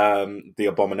saw The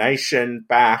Abomination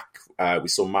back. We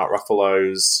saw Mark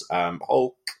Ruffalo's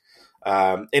Hulk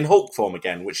in Hulk form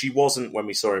again, which he wasn't when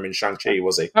we saw him in Shang-Chi,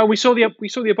 was he? Oh, we saw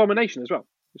the Abomination as well.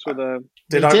 We saw the.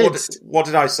 What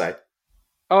did I say?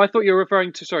 Oh, I thought you were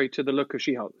referring to the look of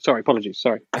She-Hulk. Sorry, apologies.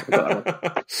 Sorry, I got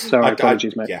that one. Sorry,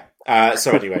 apologies, mate. Yeah.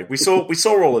 So anyway, we saw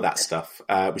all of that stuff.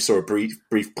 We saw a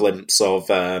brief glimpse of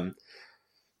Jamila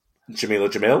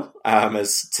Jamil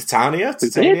as Titania.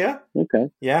 Okay.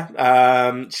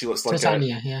 Yeah. She looks like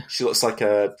Titania. Yeah. She looks like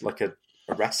a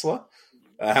wrestler.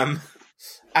 And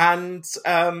I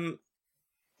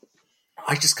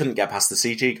just couldn't get past the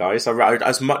CG, guys.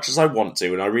 As much as I want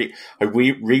to, and I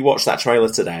rewatched that trailer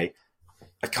today.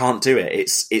 I can't do it.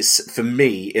 It's for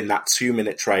me in that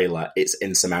 2-minute trailer, it's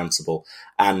insurmountable,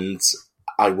 and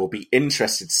I will be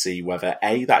interested to see whether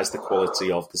A, that is the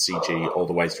quality of the CG all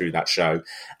the way through that show,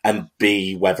 and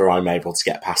B, whether I'm able to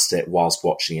get past it whilst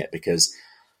watching it, because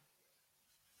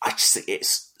I just think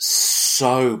it's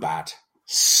so bad,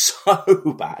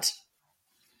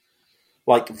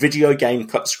 like video game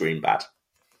cut screen bad.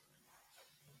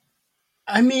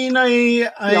 I mean, I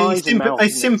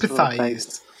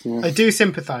sympathise. Yeah. I do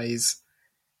sympathise,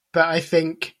 but I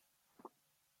think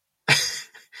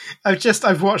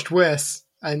I've watched worse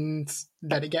and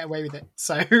let it get away with it.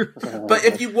 So, but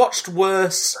if you watched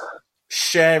worse,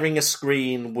 sharing a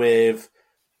screen with,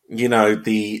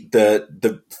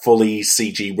 the fully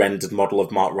CG rendered model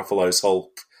of Mark Ruffalo's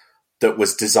Hulk that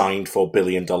was designed for $1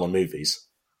 billion movies.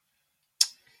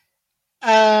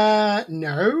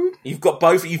 No. You've got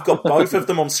both of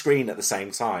them on screen at the same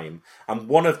time, and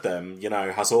one of them,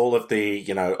 has all of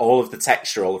the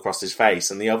texture all across his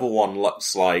face, and the other one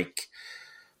looks like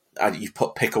you've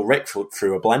put Pickle Rick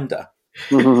through a blender.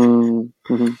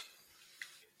 Mm-hmm. Mm-hmm.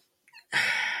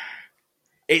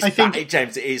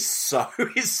 James, it is so.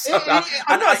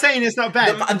 I'm not saying it's not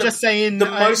bad. I'm just saying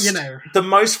the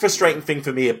most frustrating thing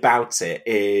for me about it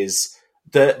is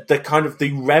the kind of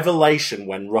the revelation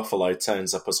when Ruffalo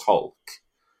turns up as Hulk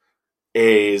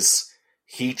is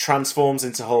he transforms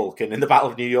into Hulk, and in the Battle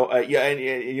of New York, and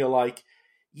you're like,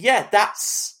 yeah,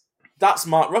 that's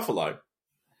Mark Ruffalo.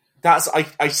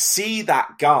 I see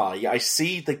that guy. I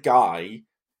see the guy,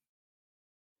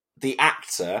 the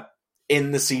actor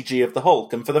in the CG of the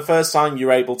Hulk. And for the first time,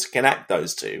 you're able to connect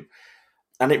those two.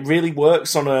 And it really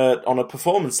works on a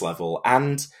performance level.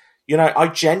 And, you know, I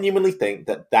genuinely think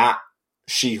that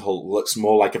She-Hulk looks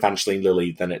more like Evangeline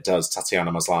Lilly than it does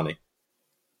Tatiana Maslany.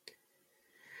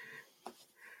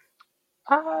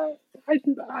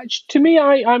 To me,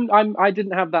 I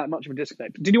didn't have that much of a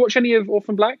disconnect. Did you watch any of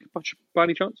Orphan Black by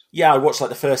any chance? Yeah, I watched like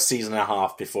the first season and a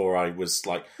half before I was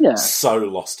like so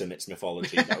lost in its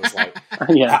mythology. I was like,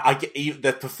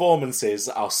 the performances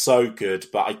are so good,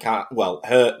 but I can't. Well,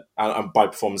 her and by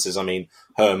performances I mean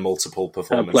her multiple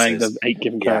performances, playing the 8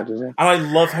 given characters. Yeah. And I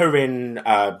love her in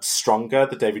Stronger,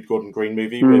 the David Gordon Green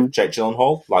movie with Jake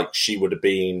Gyllenhaal. Like she would have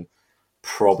been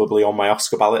probably on my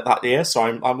Oscar ballot that year. So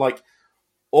I'm like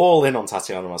all in on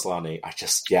Tatiana Maslany. I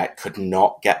just could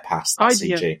not get past that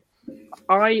CG.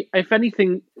 If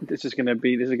anything, this is going to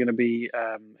be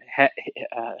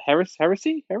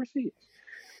heresy.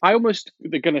 I almost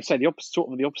they're going to say the opposite,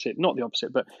 sort of the opposite, not the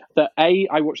opposite, but that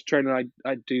I watch the trailer and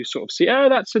I do sort of see,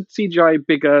 that's a CGI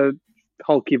bigger,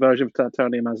 hulky version of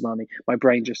Tatiana Maslany. My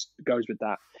brain just goes with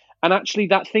that. And actually,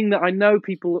 that thing that I know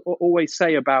people always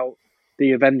say about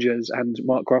the Avengers and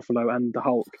Mark Ruffalo and the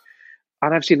Hulk.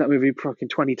 And I've seen that movie fucking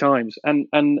 20 times. And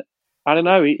I don't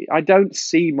know, I don't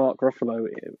see Mark Ruffalo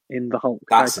in the Hulk.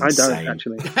 That's I don't,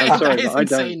 actually. I'm sorry, but I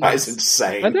don't. That is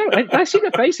insane. I see the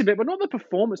face of it, but not the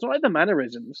performance, not like the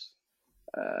mannerisms.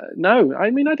 No, I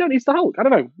mean, I don't. He's the Hulk. I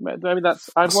don't know. I mean,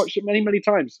 I've watched it many, many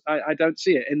times. I don't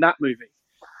see it in that movie.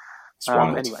 It's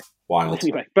wild.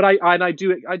 Anyway, but I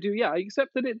do. Yeah, I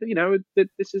accept that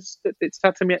it's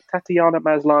Tatiana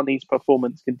Maslany's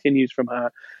performance continues from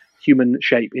her human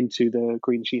shape into the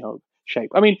Green She-Hulk shape.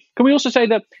 I mean, can we also say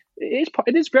that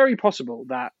it is very possible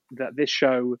that this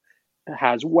show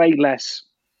has way less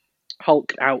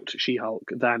Hulk out She-Hulk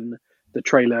than the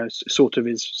trailer sort of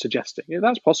is suggesting. Yeah,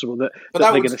 that's possible that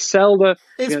they're going to sell the.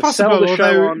 It's possible, the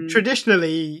show on...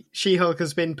 traditionally She-Hulk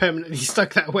has been permanently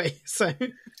stuck that way. So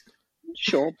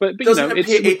sure, but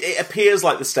it appears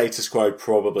like the status quo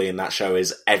probably in that show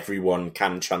is everyone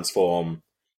can transform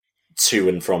to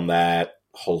and from their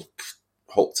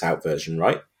Hulked out version,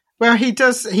 right? Well, he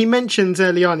does. He mentions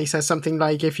early on. He says something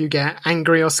like, "If you get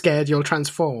angry or scared, you'll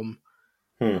transform."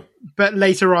 But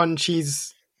later on,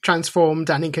 she's transformed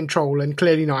and in control, and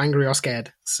clearly not angry or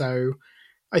scared. So,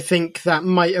 I think that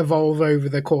might evolve over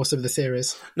the course of the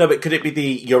series. No, but could it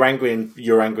be you're angry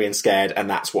and scared, and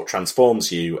that's what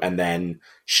transforms you, and then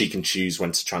she can choose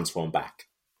when to transform back?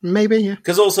 Maybe, yeah.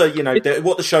 Because also,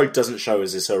 what the show doesn't show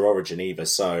us is her origin either.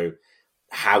 So,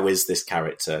 how is this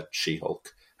character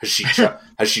She-Hulk?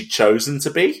 Has she chosen to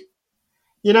be?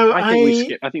 I think we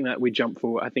skip. I think that we jump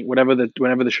forward. I think whenever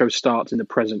the show starts in the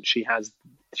present, she has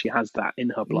that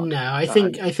in her blood. No, I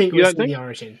think it's the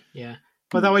origin. Yeah,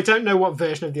 although I don't know what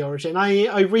version of the origin.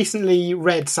 I recently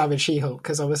read Savage She-Hulk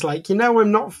because I was like,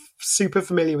 I'm not super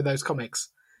familiar with those comics,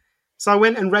 so I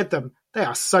went and read them. They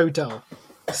are so dull,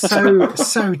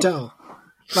 so dull.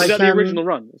 Like, is that the original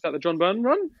run? Is that the John Byrne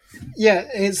run? Yeah,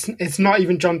 it's not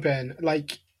even John Byrne.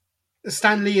 Like,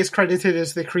 Stan Lee is credited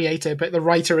as the creator, but the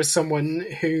writer is someone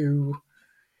who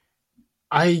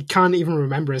I can't even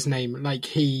remember his name. Like,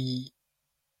 he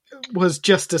was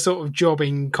just a sort of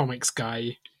jobbing comics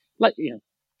guy. Like,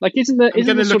 isn't the I'm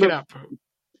going to look it up.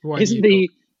 Isn't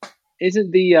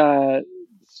the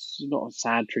not a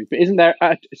sad truth, but isn't there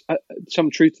some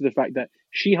truth to the fact that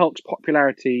She-Hulk's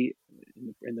popularity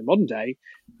in the modern day,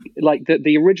 like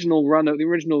the original run of the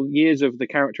original years of the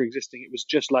character existing, it was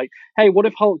just like, hey, what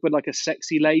if Hulk were like a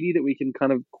sexy lady that we can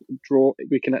kind of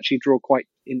actually draw quite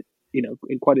in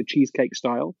quite a cheesecake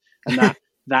style, and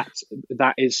that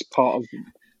is part of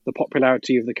the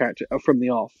popularity of the character from the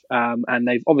off. And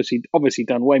they've obviously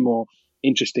done way more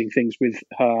interesting things with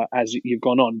her as you've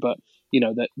gone on, but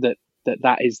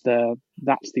that's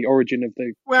the origin of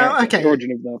the the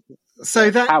origin of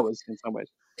the powers in some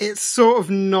ways. It's sort of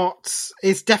not.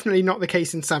 It's definitely not the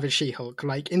case in Savage She-Hulk.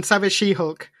 Like in Savage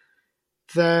She-Hulk,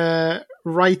 the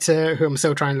writer, who I'm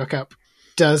still trying to look up,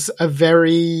 does a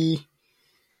very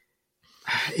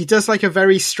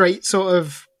straight sort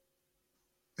of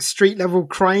street level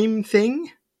crime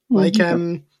thing. Like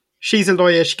she's a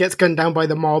lawyer, she gets gunned down by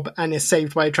the mob and is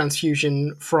saved by a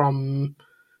transfusion from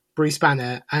Bruce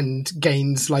Banner and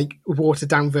gains like a watered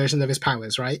down version of his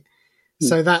powers, right?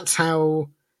 So that's how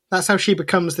she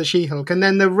becomes the She-Hulk. And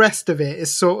then the rest of it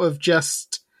is sort of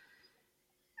just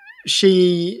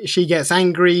she gets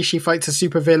angry, she fights a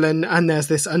supervillain, and there's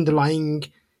this underlying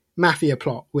mafia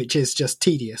plot, which is just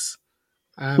tedious.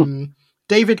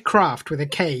 David Kraft, with a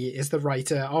K, is the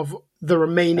writer of the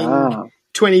remaining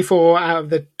 24 out of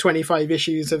the 25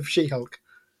 issues of She-Hulk.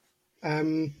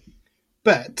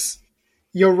 But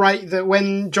you're right that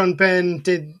when John Byrne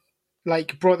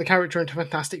brought the character into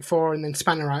Fantastic Four and then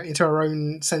span her out into her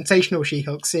own sensational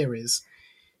She-Hulk series,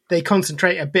 they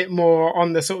concentrate a bit more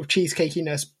on the sort of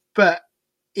cheesecakiness, but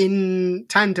in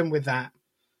tandem with that,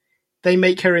 they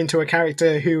make her into a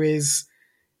character who is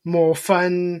more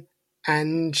fun,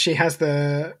 and she has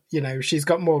she's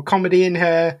got more comedy in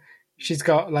her. She's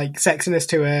got like sexiness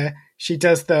to her. She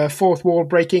does the fourth wall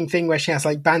breaking thing where she has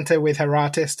like banter with her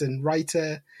artist and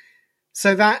writer.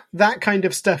 So that kind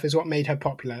of stuff is what made her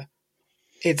popular.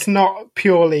 It's not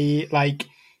purely like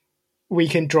we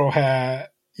can draw her,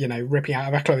 ripping out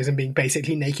of her clothes and being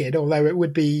basically naked, although it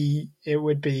would be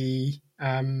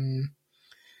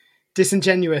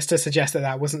disingenuous to suggest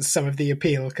that wasn't some of the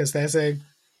appeal, because there's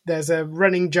a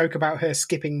running joke about her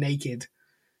skipping naked,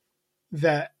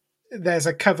 that there's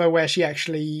a cover where she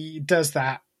actually does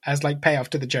that as like payoff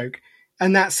to the joke,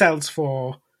 and that sells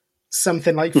for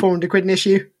something like £400 an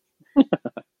issue.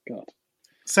 God.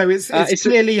 So it's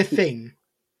clearly a thing.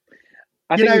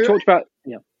 I think we talked about.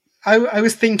 Yeah. I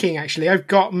was thinking, actually, I've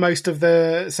got most of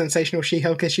the Sensational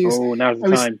She-Hulk issues. Oh, now's the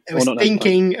time. I was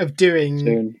thinking of doing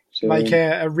soon. Like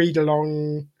a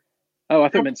read-along. Oh, I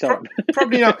thought you meant sell.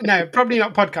 Probably not. No, probably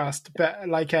not podcast, but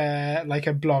like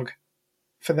a blog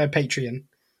for their Patreon.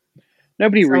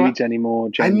 Nobody reads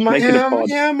anymore, James. Make it a pod.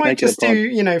 Yeah, I might just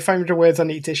do 500 words on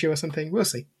each issue or something. We'll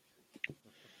see.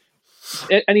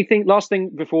 Anything? Last thing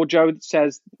before Joe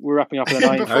says we're wrapping up for the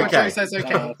night. Before Joe says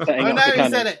okay. Oh no, he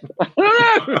said it.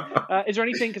 Is there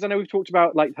anything? Because I know we've talked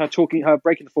about like her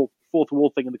breaking the fourth wall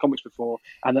thing in the comics before,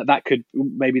 and that could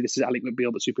maybe this is Alec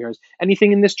McBeal but superheroes.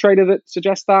 Anything in this trailer that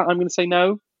suggests that? I'm going to say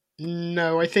no.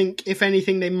 No, I think if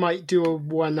anything, they might do a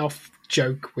one-off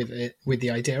joke with it, with the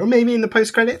idea, or maybe in the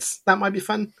post-credits that might be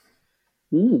fun.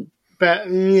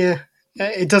 But yeah,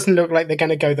 it doesn't look like they're going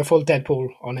to go the full Deadpool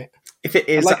on it. If it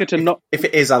is, if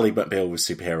it is Ali McBeal with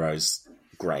superheroes,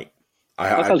 great.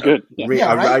 That sounds good.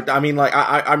 Right? I mean, like,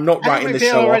 I'm not writing this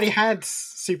show off. already had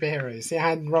superheroes. It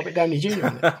had Robert Downey Jr.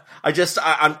 on it.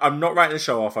 I'm not writing the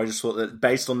show off. I just thought that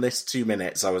based on this 2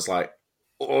 minutes, I was like,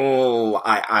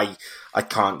 I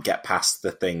can't get past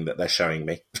the thing that they're showing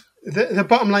me. The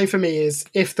bottom line for me is,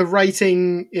 if the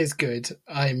writing is good,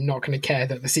 I'm not going to care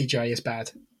that the CGI is bad.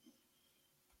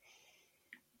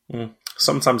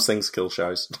 Sometimes things kill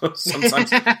shows.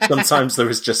 sometimes there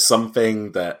is just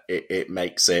something that it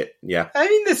makes it. Yeah. I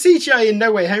mean, the CGI in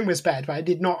No Way Home was bad, but I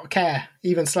did not care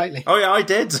even slightly. Oh yeah, I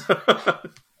did.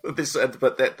 That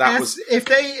was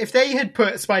if they had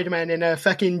put Spider-Man in a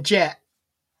fucking jet.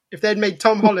 If they'd made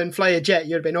Tom Holland fly a jet,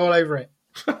 you'd have been all over it.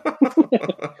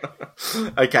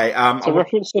 Okay, it's a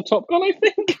reference to Top Gun, I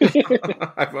think.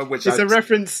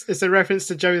 It's a reference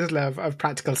to Joe's love of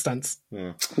practical stunts.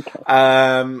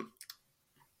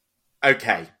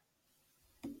 Okay.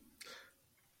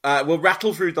 We'll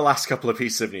rattle through the last couple of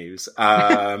pieces of news.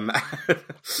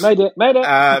 Made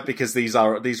it. Because these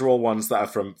are all ones that are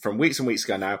from weeks and weeks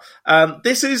ago now.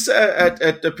 This is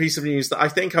a piece of news that I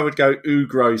think I would go ooh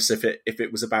gross if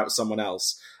it was about someone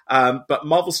else. But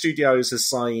Marvel Studios has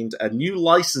signed a new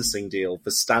licensing deal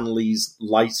for Stan Lee's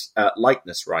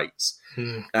likeness rights,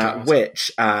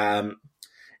 which, in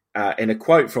a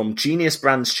quote from Genius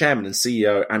Brands chairman and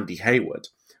CEO Andy Hayward,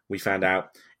 we found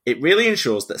out, it really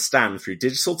ensures that Stan, through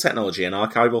digital technology and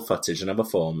archival footage and other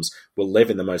forms, will live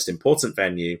in the most important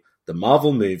venue, the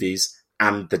Marvel movies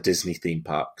and the Disney theme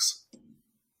parks.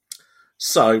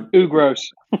 So, ooh, gross.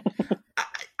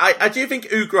 I do think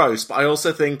ooh, gross, but I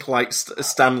also think, like,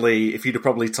 Stan Lee, if you'd have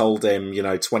probably told him,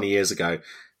 20 years ago,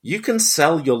 you can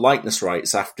sell your likeness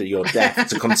rights after your death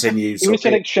to continue. He would have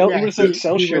said Excel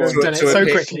so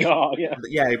quickly.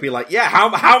 Yeah, he'd be like, yeah,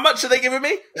 how much are they giving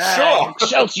me? Sure.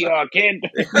 Excelsior, kid.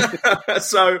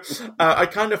 So, I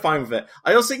kind of fine with it.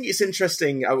 I also think it's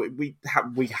interesting, we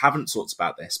haven't talked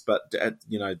about this, but,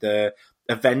 the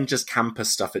Avengers campus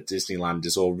stuff at Disneyland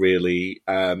is all really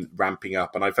ramping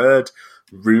up. And I've heard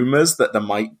rumors that there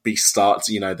might start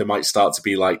to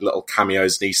be like little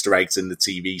cameos and Easter eggs in the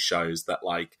TV shows that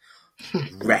like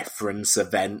reference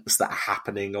events that are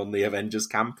happening on the Avengers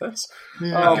campus.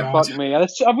 Fuck me!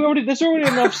 There's already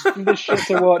enough of this shit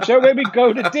to watch. Don't make me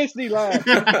go to Disneyland.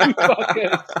 You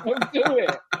fuckers, don't do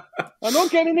it. I'm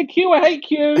not getting the queue. I hate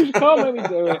queues. Can't make me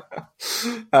do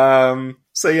it.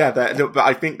 So yeah, but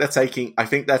I think they're taking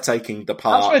the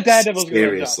part. That's where Daredevil's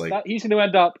seriously. Going to end up. He's going to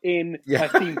end up in a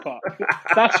theme park.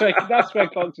 That's where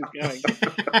Cox is going.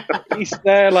 He's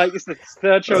there, like it's the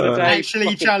third show of the day.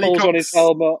 Actually, Charlie Cox on his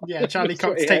helmet. Yeah, Charlie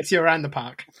Cox takes you around the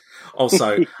park.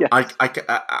 Also,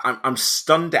 I'm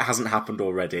stunned it hasn't happened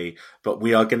already, but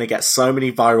we are going to get so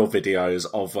many viral videos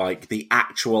of like the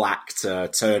actual actor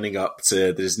turning up to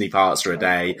the Disney parks for a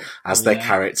day as their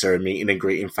character and meeting and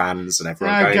greeting fans and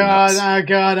everyone going nuts. Oh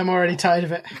God, I'm already tired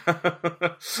of it.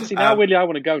 See, now really I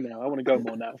want to go now. I want to go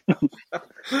more now.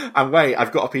 And wait,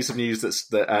 I've got a piece of news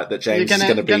that James is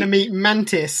going to meet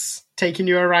Mantis taking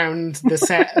you around the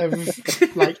set of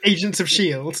like Agents of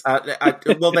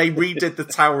S.H.I.E.L.D. Well, they redid the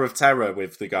Tower of Terror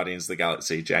with the Guardians of the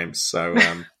Galaxy, James. So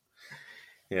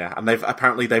yeah, and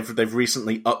they've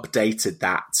recently updated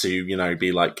that to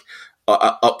be like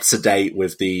up to date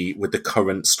with the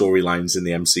current storylines in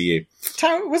the MCU.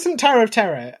 Wasn't Tower of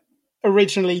Terror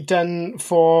originally done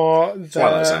for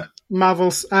the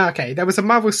Marvel's? Okay, there was a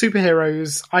Marvel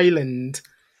Superheroes Island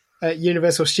at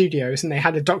Universal Studios, and they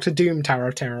had a Doctor Doom Tower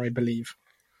of Terror, I believe.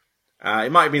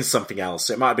 It might have been something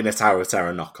else. It might have been a Tower of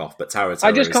Terror knockoff, but Tower of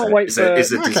Terror is a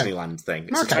Disneyland thing.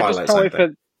 It's a Twilight Zone thing. For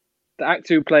the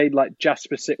actor who played like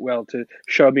Jasper Sitwell to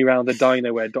show me around the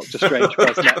diner where Doctor Strange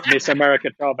first met Miss America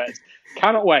Chavez.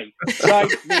 Cannot wait. Sign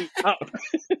me up.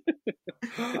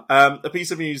 A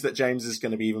piece of news that James is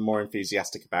going to be even more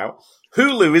enthusiastic about.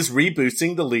 Hulu is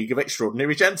rebooting The League of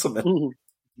Extraordinary Gentlemen.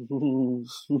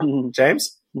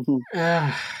 James?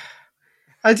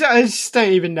 I just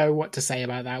don't even know what to say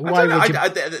about that. Why would you...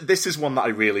 This is one that I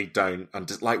really don't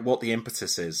like. What the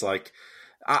impetus is like.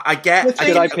 I get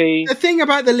the thing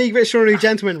about the League of Extraordinary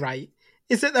Gentlemen, right,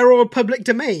 is that they're all public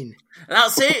domain.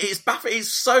 That's it. It's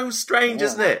so strange,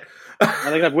 isn't it?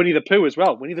 I think I've Winnie the Pooh as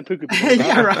well. Winnie the Pooh could be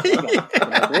yeah, right.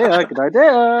 Good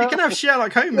idea. You can have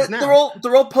Sherlock Holmes now.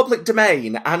 They're all public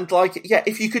domain, and like, yeah,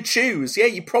 if you could choose, yeah,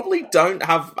 you probably don't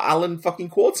have Alan fucking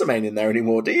Quatermain in there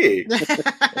anymore, do you?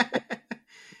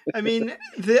 I mean,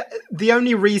 the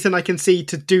only reason I can see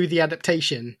to do the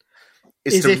adaptation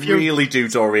is to really do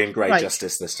Dorian Gray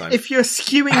justice this time. If you're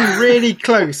skewing really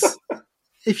close,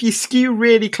 if you skew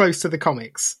really close to the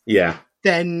comics,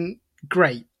 then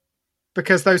great.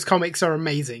 Because those comics are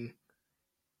amazing.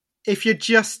 If you're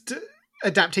just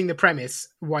adapting the premise,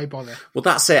 why bother? Well,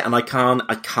 that's it, and I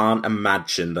can't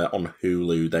imagine that on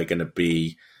Hulu they're going to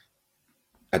be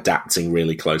adapting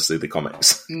really closely the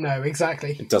comics. No,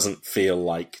 exactly. It doesn't feel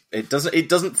like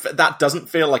that doesn't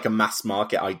feel like a mass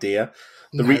market idea.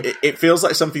 It feels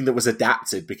like something that was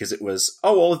adapted because it was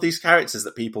all of these characters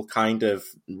that people kind of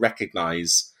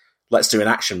recognize. Let's do an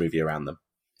action movie around them.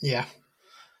 Yeah.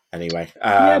 Anyway,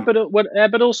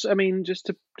 but also, I mean, just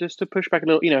to push back a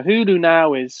little,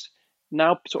 Hulu is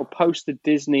now sort of post the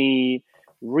Disney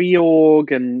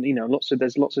reorg, and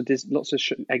there's lots of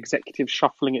executive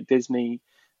shuffling at Disney.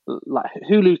 Like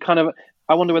Hulu, kind of,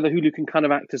 I wonder whether Hulu can kind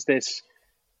of act as this.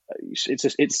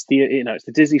 It's the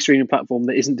Disney streaming platform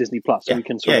that isn't Disney Plus, so we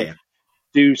can sort of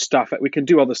do stuff. We can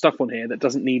do other stuff on here that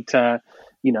doesn't need to.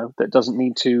 That doesn't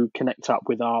need to connect up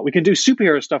with we can do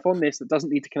superhero stuff on this that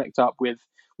doesn't need to connect up with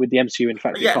the MCU. In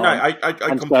fact, I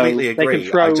completely agree. They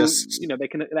can throw,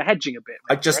 they're hedging a bit.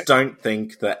 Maybe, I just don't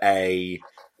think that a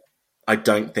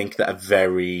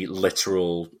very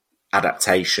literal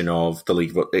adaptation of the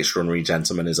League of Extraordinary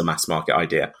Gentlemen is a mass market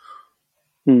idea.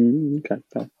 Okay.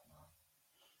 Fair.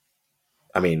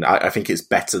 I mean, I think it's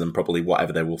better than probably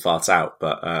whatever they will fart out,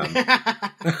 but.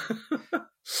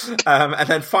 And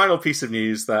then final piece of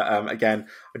news that again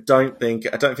I don't think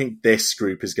this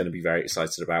group is going to be very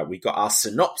excited about. We got our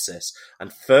synopsis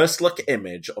and first look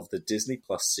image of the Disney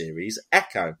Plus series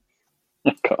Echo.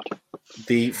 Oh, God.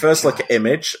 The first look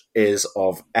image is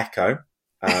of Echo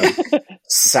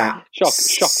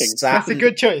shocking. That's a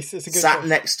good choice. Sat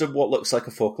next to what looks like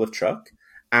a forklift truck,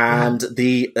 and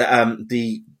the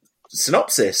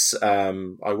synopsis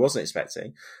I wasn't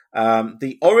expecting.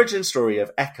 The origin story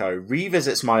of Echo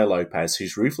revisits Maya Lopez,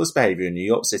 whose ruthless behavior in New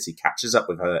York City catches up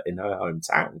with her in her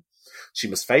hometown. She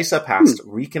must face her past,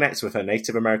 reconnect with her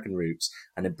Native American roots,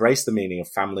 and embrace the meaning of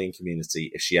family and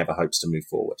community if she ever hopes to move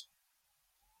forward.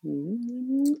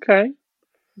 Okay.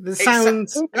 That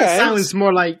sounds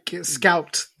more like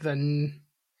Scalped than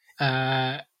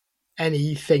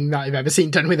anything that I've ever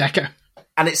seen done with Echo.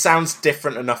 And it sounds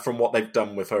different enough from what they've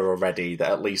done with her already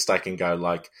that at least I can go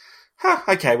like,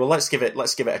 okay, well, let's give it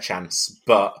a chance.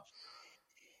 But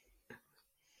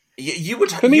you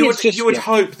would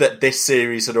hope that this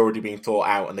series had already been thought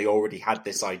out and they already had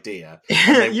this idea.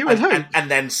 You would hope. And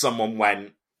then someone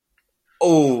went,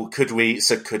 "Oh, could we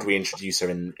introduce her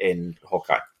in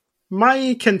Hawkeye?"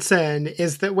 My concern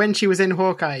is that when she was in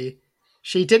Hawkeye,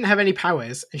 she didn't have any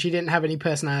powers and she didn't have any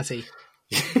personality.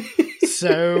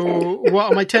 So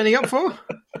what am I turning up for?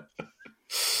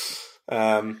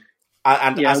 And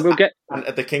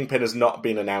the Kingpin has not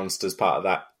been announced as part of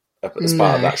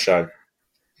that show.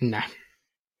 No.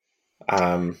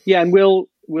 Yeah, and we'll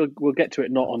get to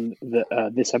it not on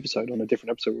this episode, on a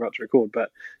different episode we're about to record.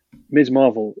 But Ms.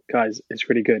 Marvel, guys, is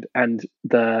really good, and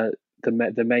the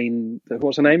main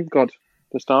what's her name? God,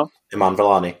 the star, Iman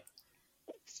Vellani.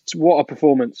 What a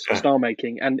performance, star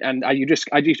making, and I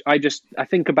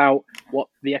think about what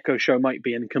the Echo Show might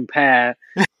be and compare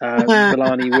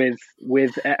Vellani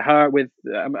with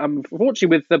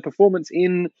unfortunately with the performance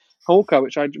in Hawkeye,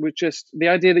 which just the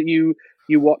idea that you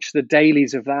watch the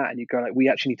dailies of that and you go like, we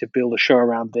actually need to build a show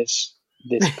around this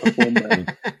performer.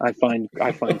 I find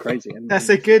crazy. And that's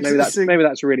a good. Maybe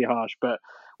that's really harsh, but.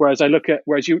 I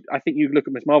think you look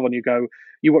at Ms. Marvel and you go,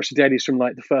 you watch the dailies from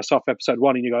like the first half of episode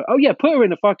 1 and you go, oh yeah, put her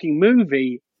in a fucking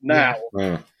movie now.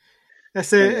 Yeah.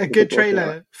 That's a good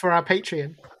trailer for our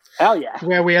Patreon. Hell yeah.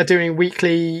 Where we are doing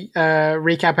weekly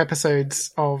recap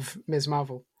episodes of Ms.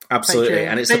 Marvel. Absolutely. Patreon,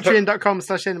 and it's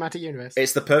patreon.com/cinematic universe.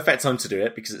 It's the perfect time to do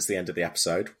it because it's the end of the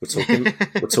episode. We're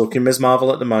talking Ms.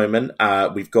 Marvel at the moment.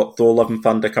 We've got Thor Love and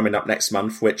Thunder coming up next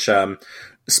month, which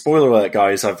spoiler alert,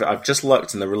 guys, I've just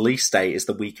looked and the release date is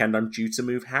the weekend I'm due to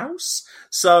move house.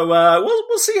 So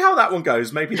we'll see how that one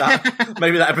goes. Maybe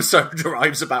that episode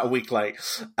arrives about a week late.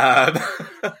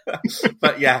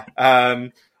 But yeah,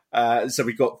 so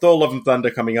we've got Thor Love and Thunder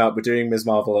coming up. We're doing Ms.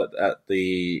 Marvel at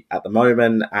the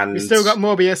moment, and we've still got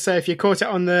Morbius, so if you caught it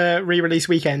on the re-release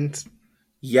weekend.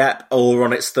 Yep, or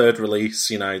on its third release,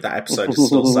 that episode is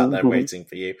still sat there waiting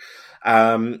for you.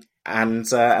 And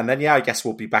then, yeah, I guess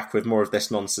we'll be back with more of this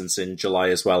nonsense in July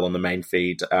as well on the main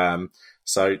feed.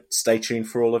 So stay tuned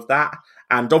for all of that.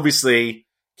 And obviously,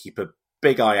 keep a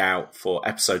big eye out for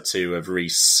episode 2 of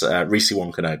Reese 1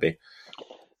 Kenobi.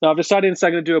 No, I've decided instead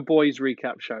I'm going to do a Boys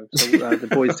recap show. So the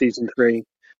Boys season 3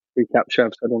 recap show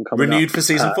episode one coming renewed up. For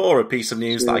season 4, a piece of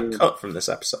news that I cut from this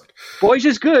episode. Boys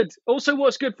is good. Also,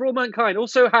 what's good for all mankind.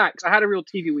 Also, Hacks. I had a real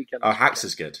TV weekend. Oh, Hacks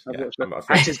is good.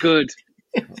 Hacks is good.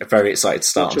 Very excited to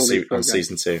start on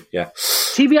season 2. Yeah,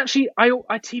 TV actually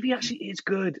is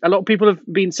good. A lot of people have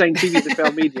been saying TV is a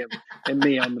failed medium, and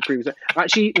me on the previous.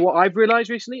 Actually, what I've realised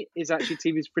recently is actually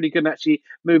TV is pretty good. And actually,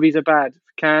 movies are bad.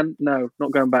 No,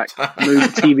 not going back.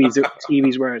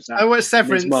 TV's where it's at. I watched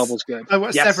Severance. Marvel's good. I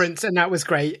watched Severance, and that was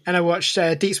great. And I watched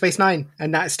Deep Space Nine,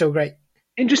 and that's still great.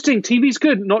 Interesting. TV's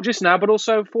good, not just now, but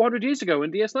also 400 years ago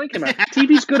when DS9 came out.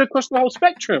 TV's good across the whole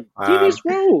spectrum. TV's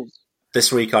rules. This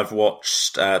week I've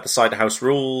watched The Cider House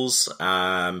Rules,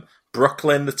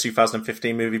 Brooklyn, the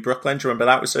 2015 movie Brooklyn. Do you remember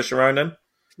that with Saoirse Ronan?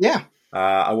 Yeah.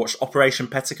 I watched Operation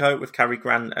Petticoat with Cary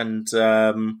Grant and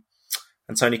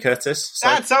Tony Curtis. So.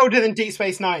 That's older than Deep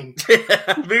Space Nine.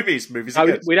 movies are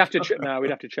good. We'd have to check. No, we'd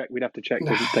have to check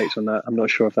the dates on that. I'm not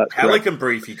sure if that's Pelican correct.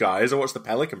 Brief, you guys. I watched the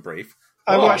Pelican Brief.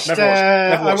 Never watched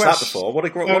that before. What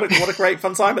a great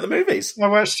fun time at the movies. I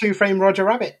watched Who Framed Roger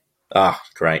Rabbit. Ah,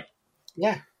 great.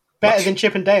 Yeah. Better than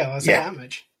Chip and Dale, I'll say that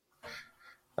much.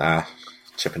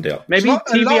 Chip and Dale. Maybe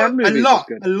TV and movies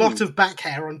a lot of back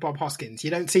hair on Bob Hoskins.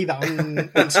 You don't see that on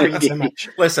screen so much.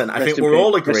 Listen, I think we're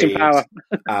all agreed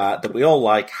that we all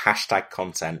like hashtag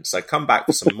content. So come back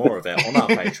for some more of it on our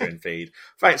Patreon feed.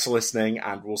 Thanks for listening,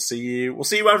 and we'll see you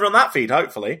over on that feed,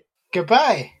 hopefully.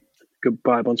 Goodbye.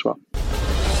 Goodbye, bonsoir.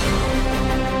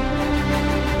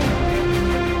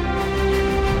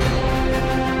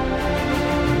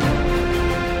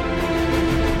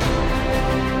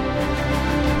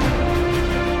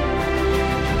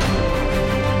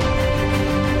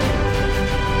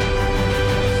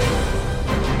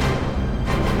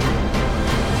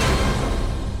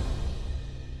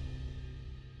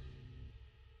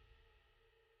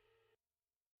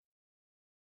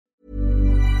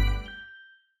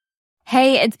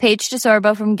 Hey, it's Paige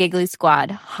DeSorbo from Giggly Squad.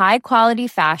 High quality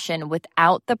fashion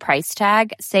without the price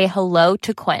tag. Say hello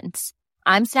to Quince.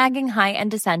 I'm snagging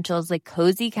high-end essentials like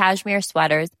cozy cashmere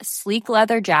sweaters, sleek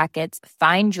leather jackets,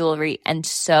 fine jewelry, and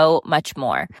so much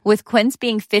more. With Quince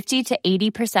being 50 to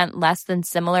 80% less than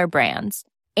similar brands.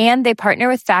 And they partner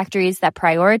with factories that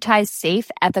prioritize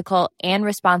safe, ethical, and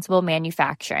responsible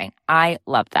manufacturing. I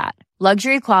love that.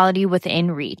 Luxury quality within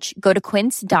reach. Go to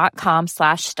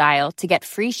quince.com/style to get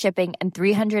free shipping and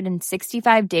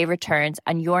 365-day returns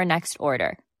on your next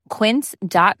order.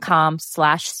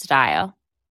 Quince.com/style.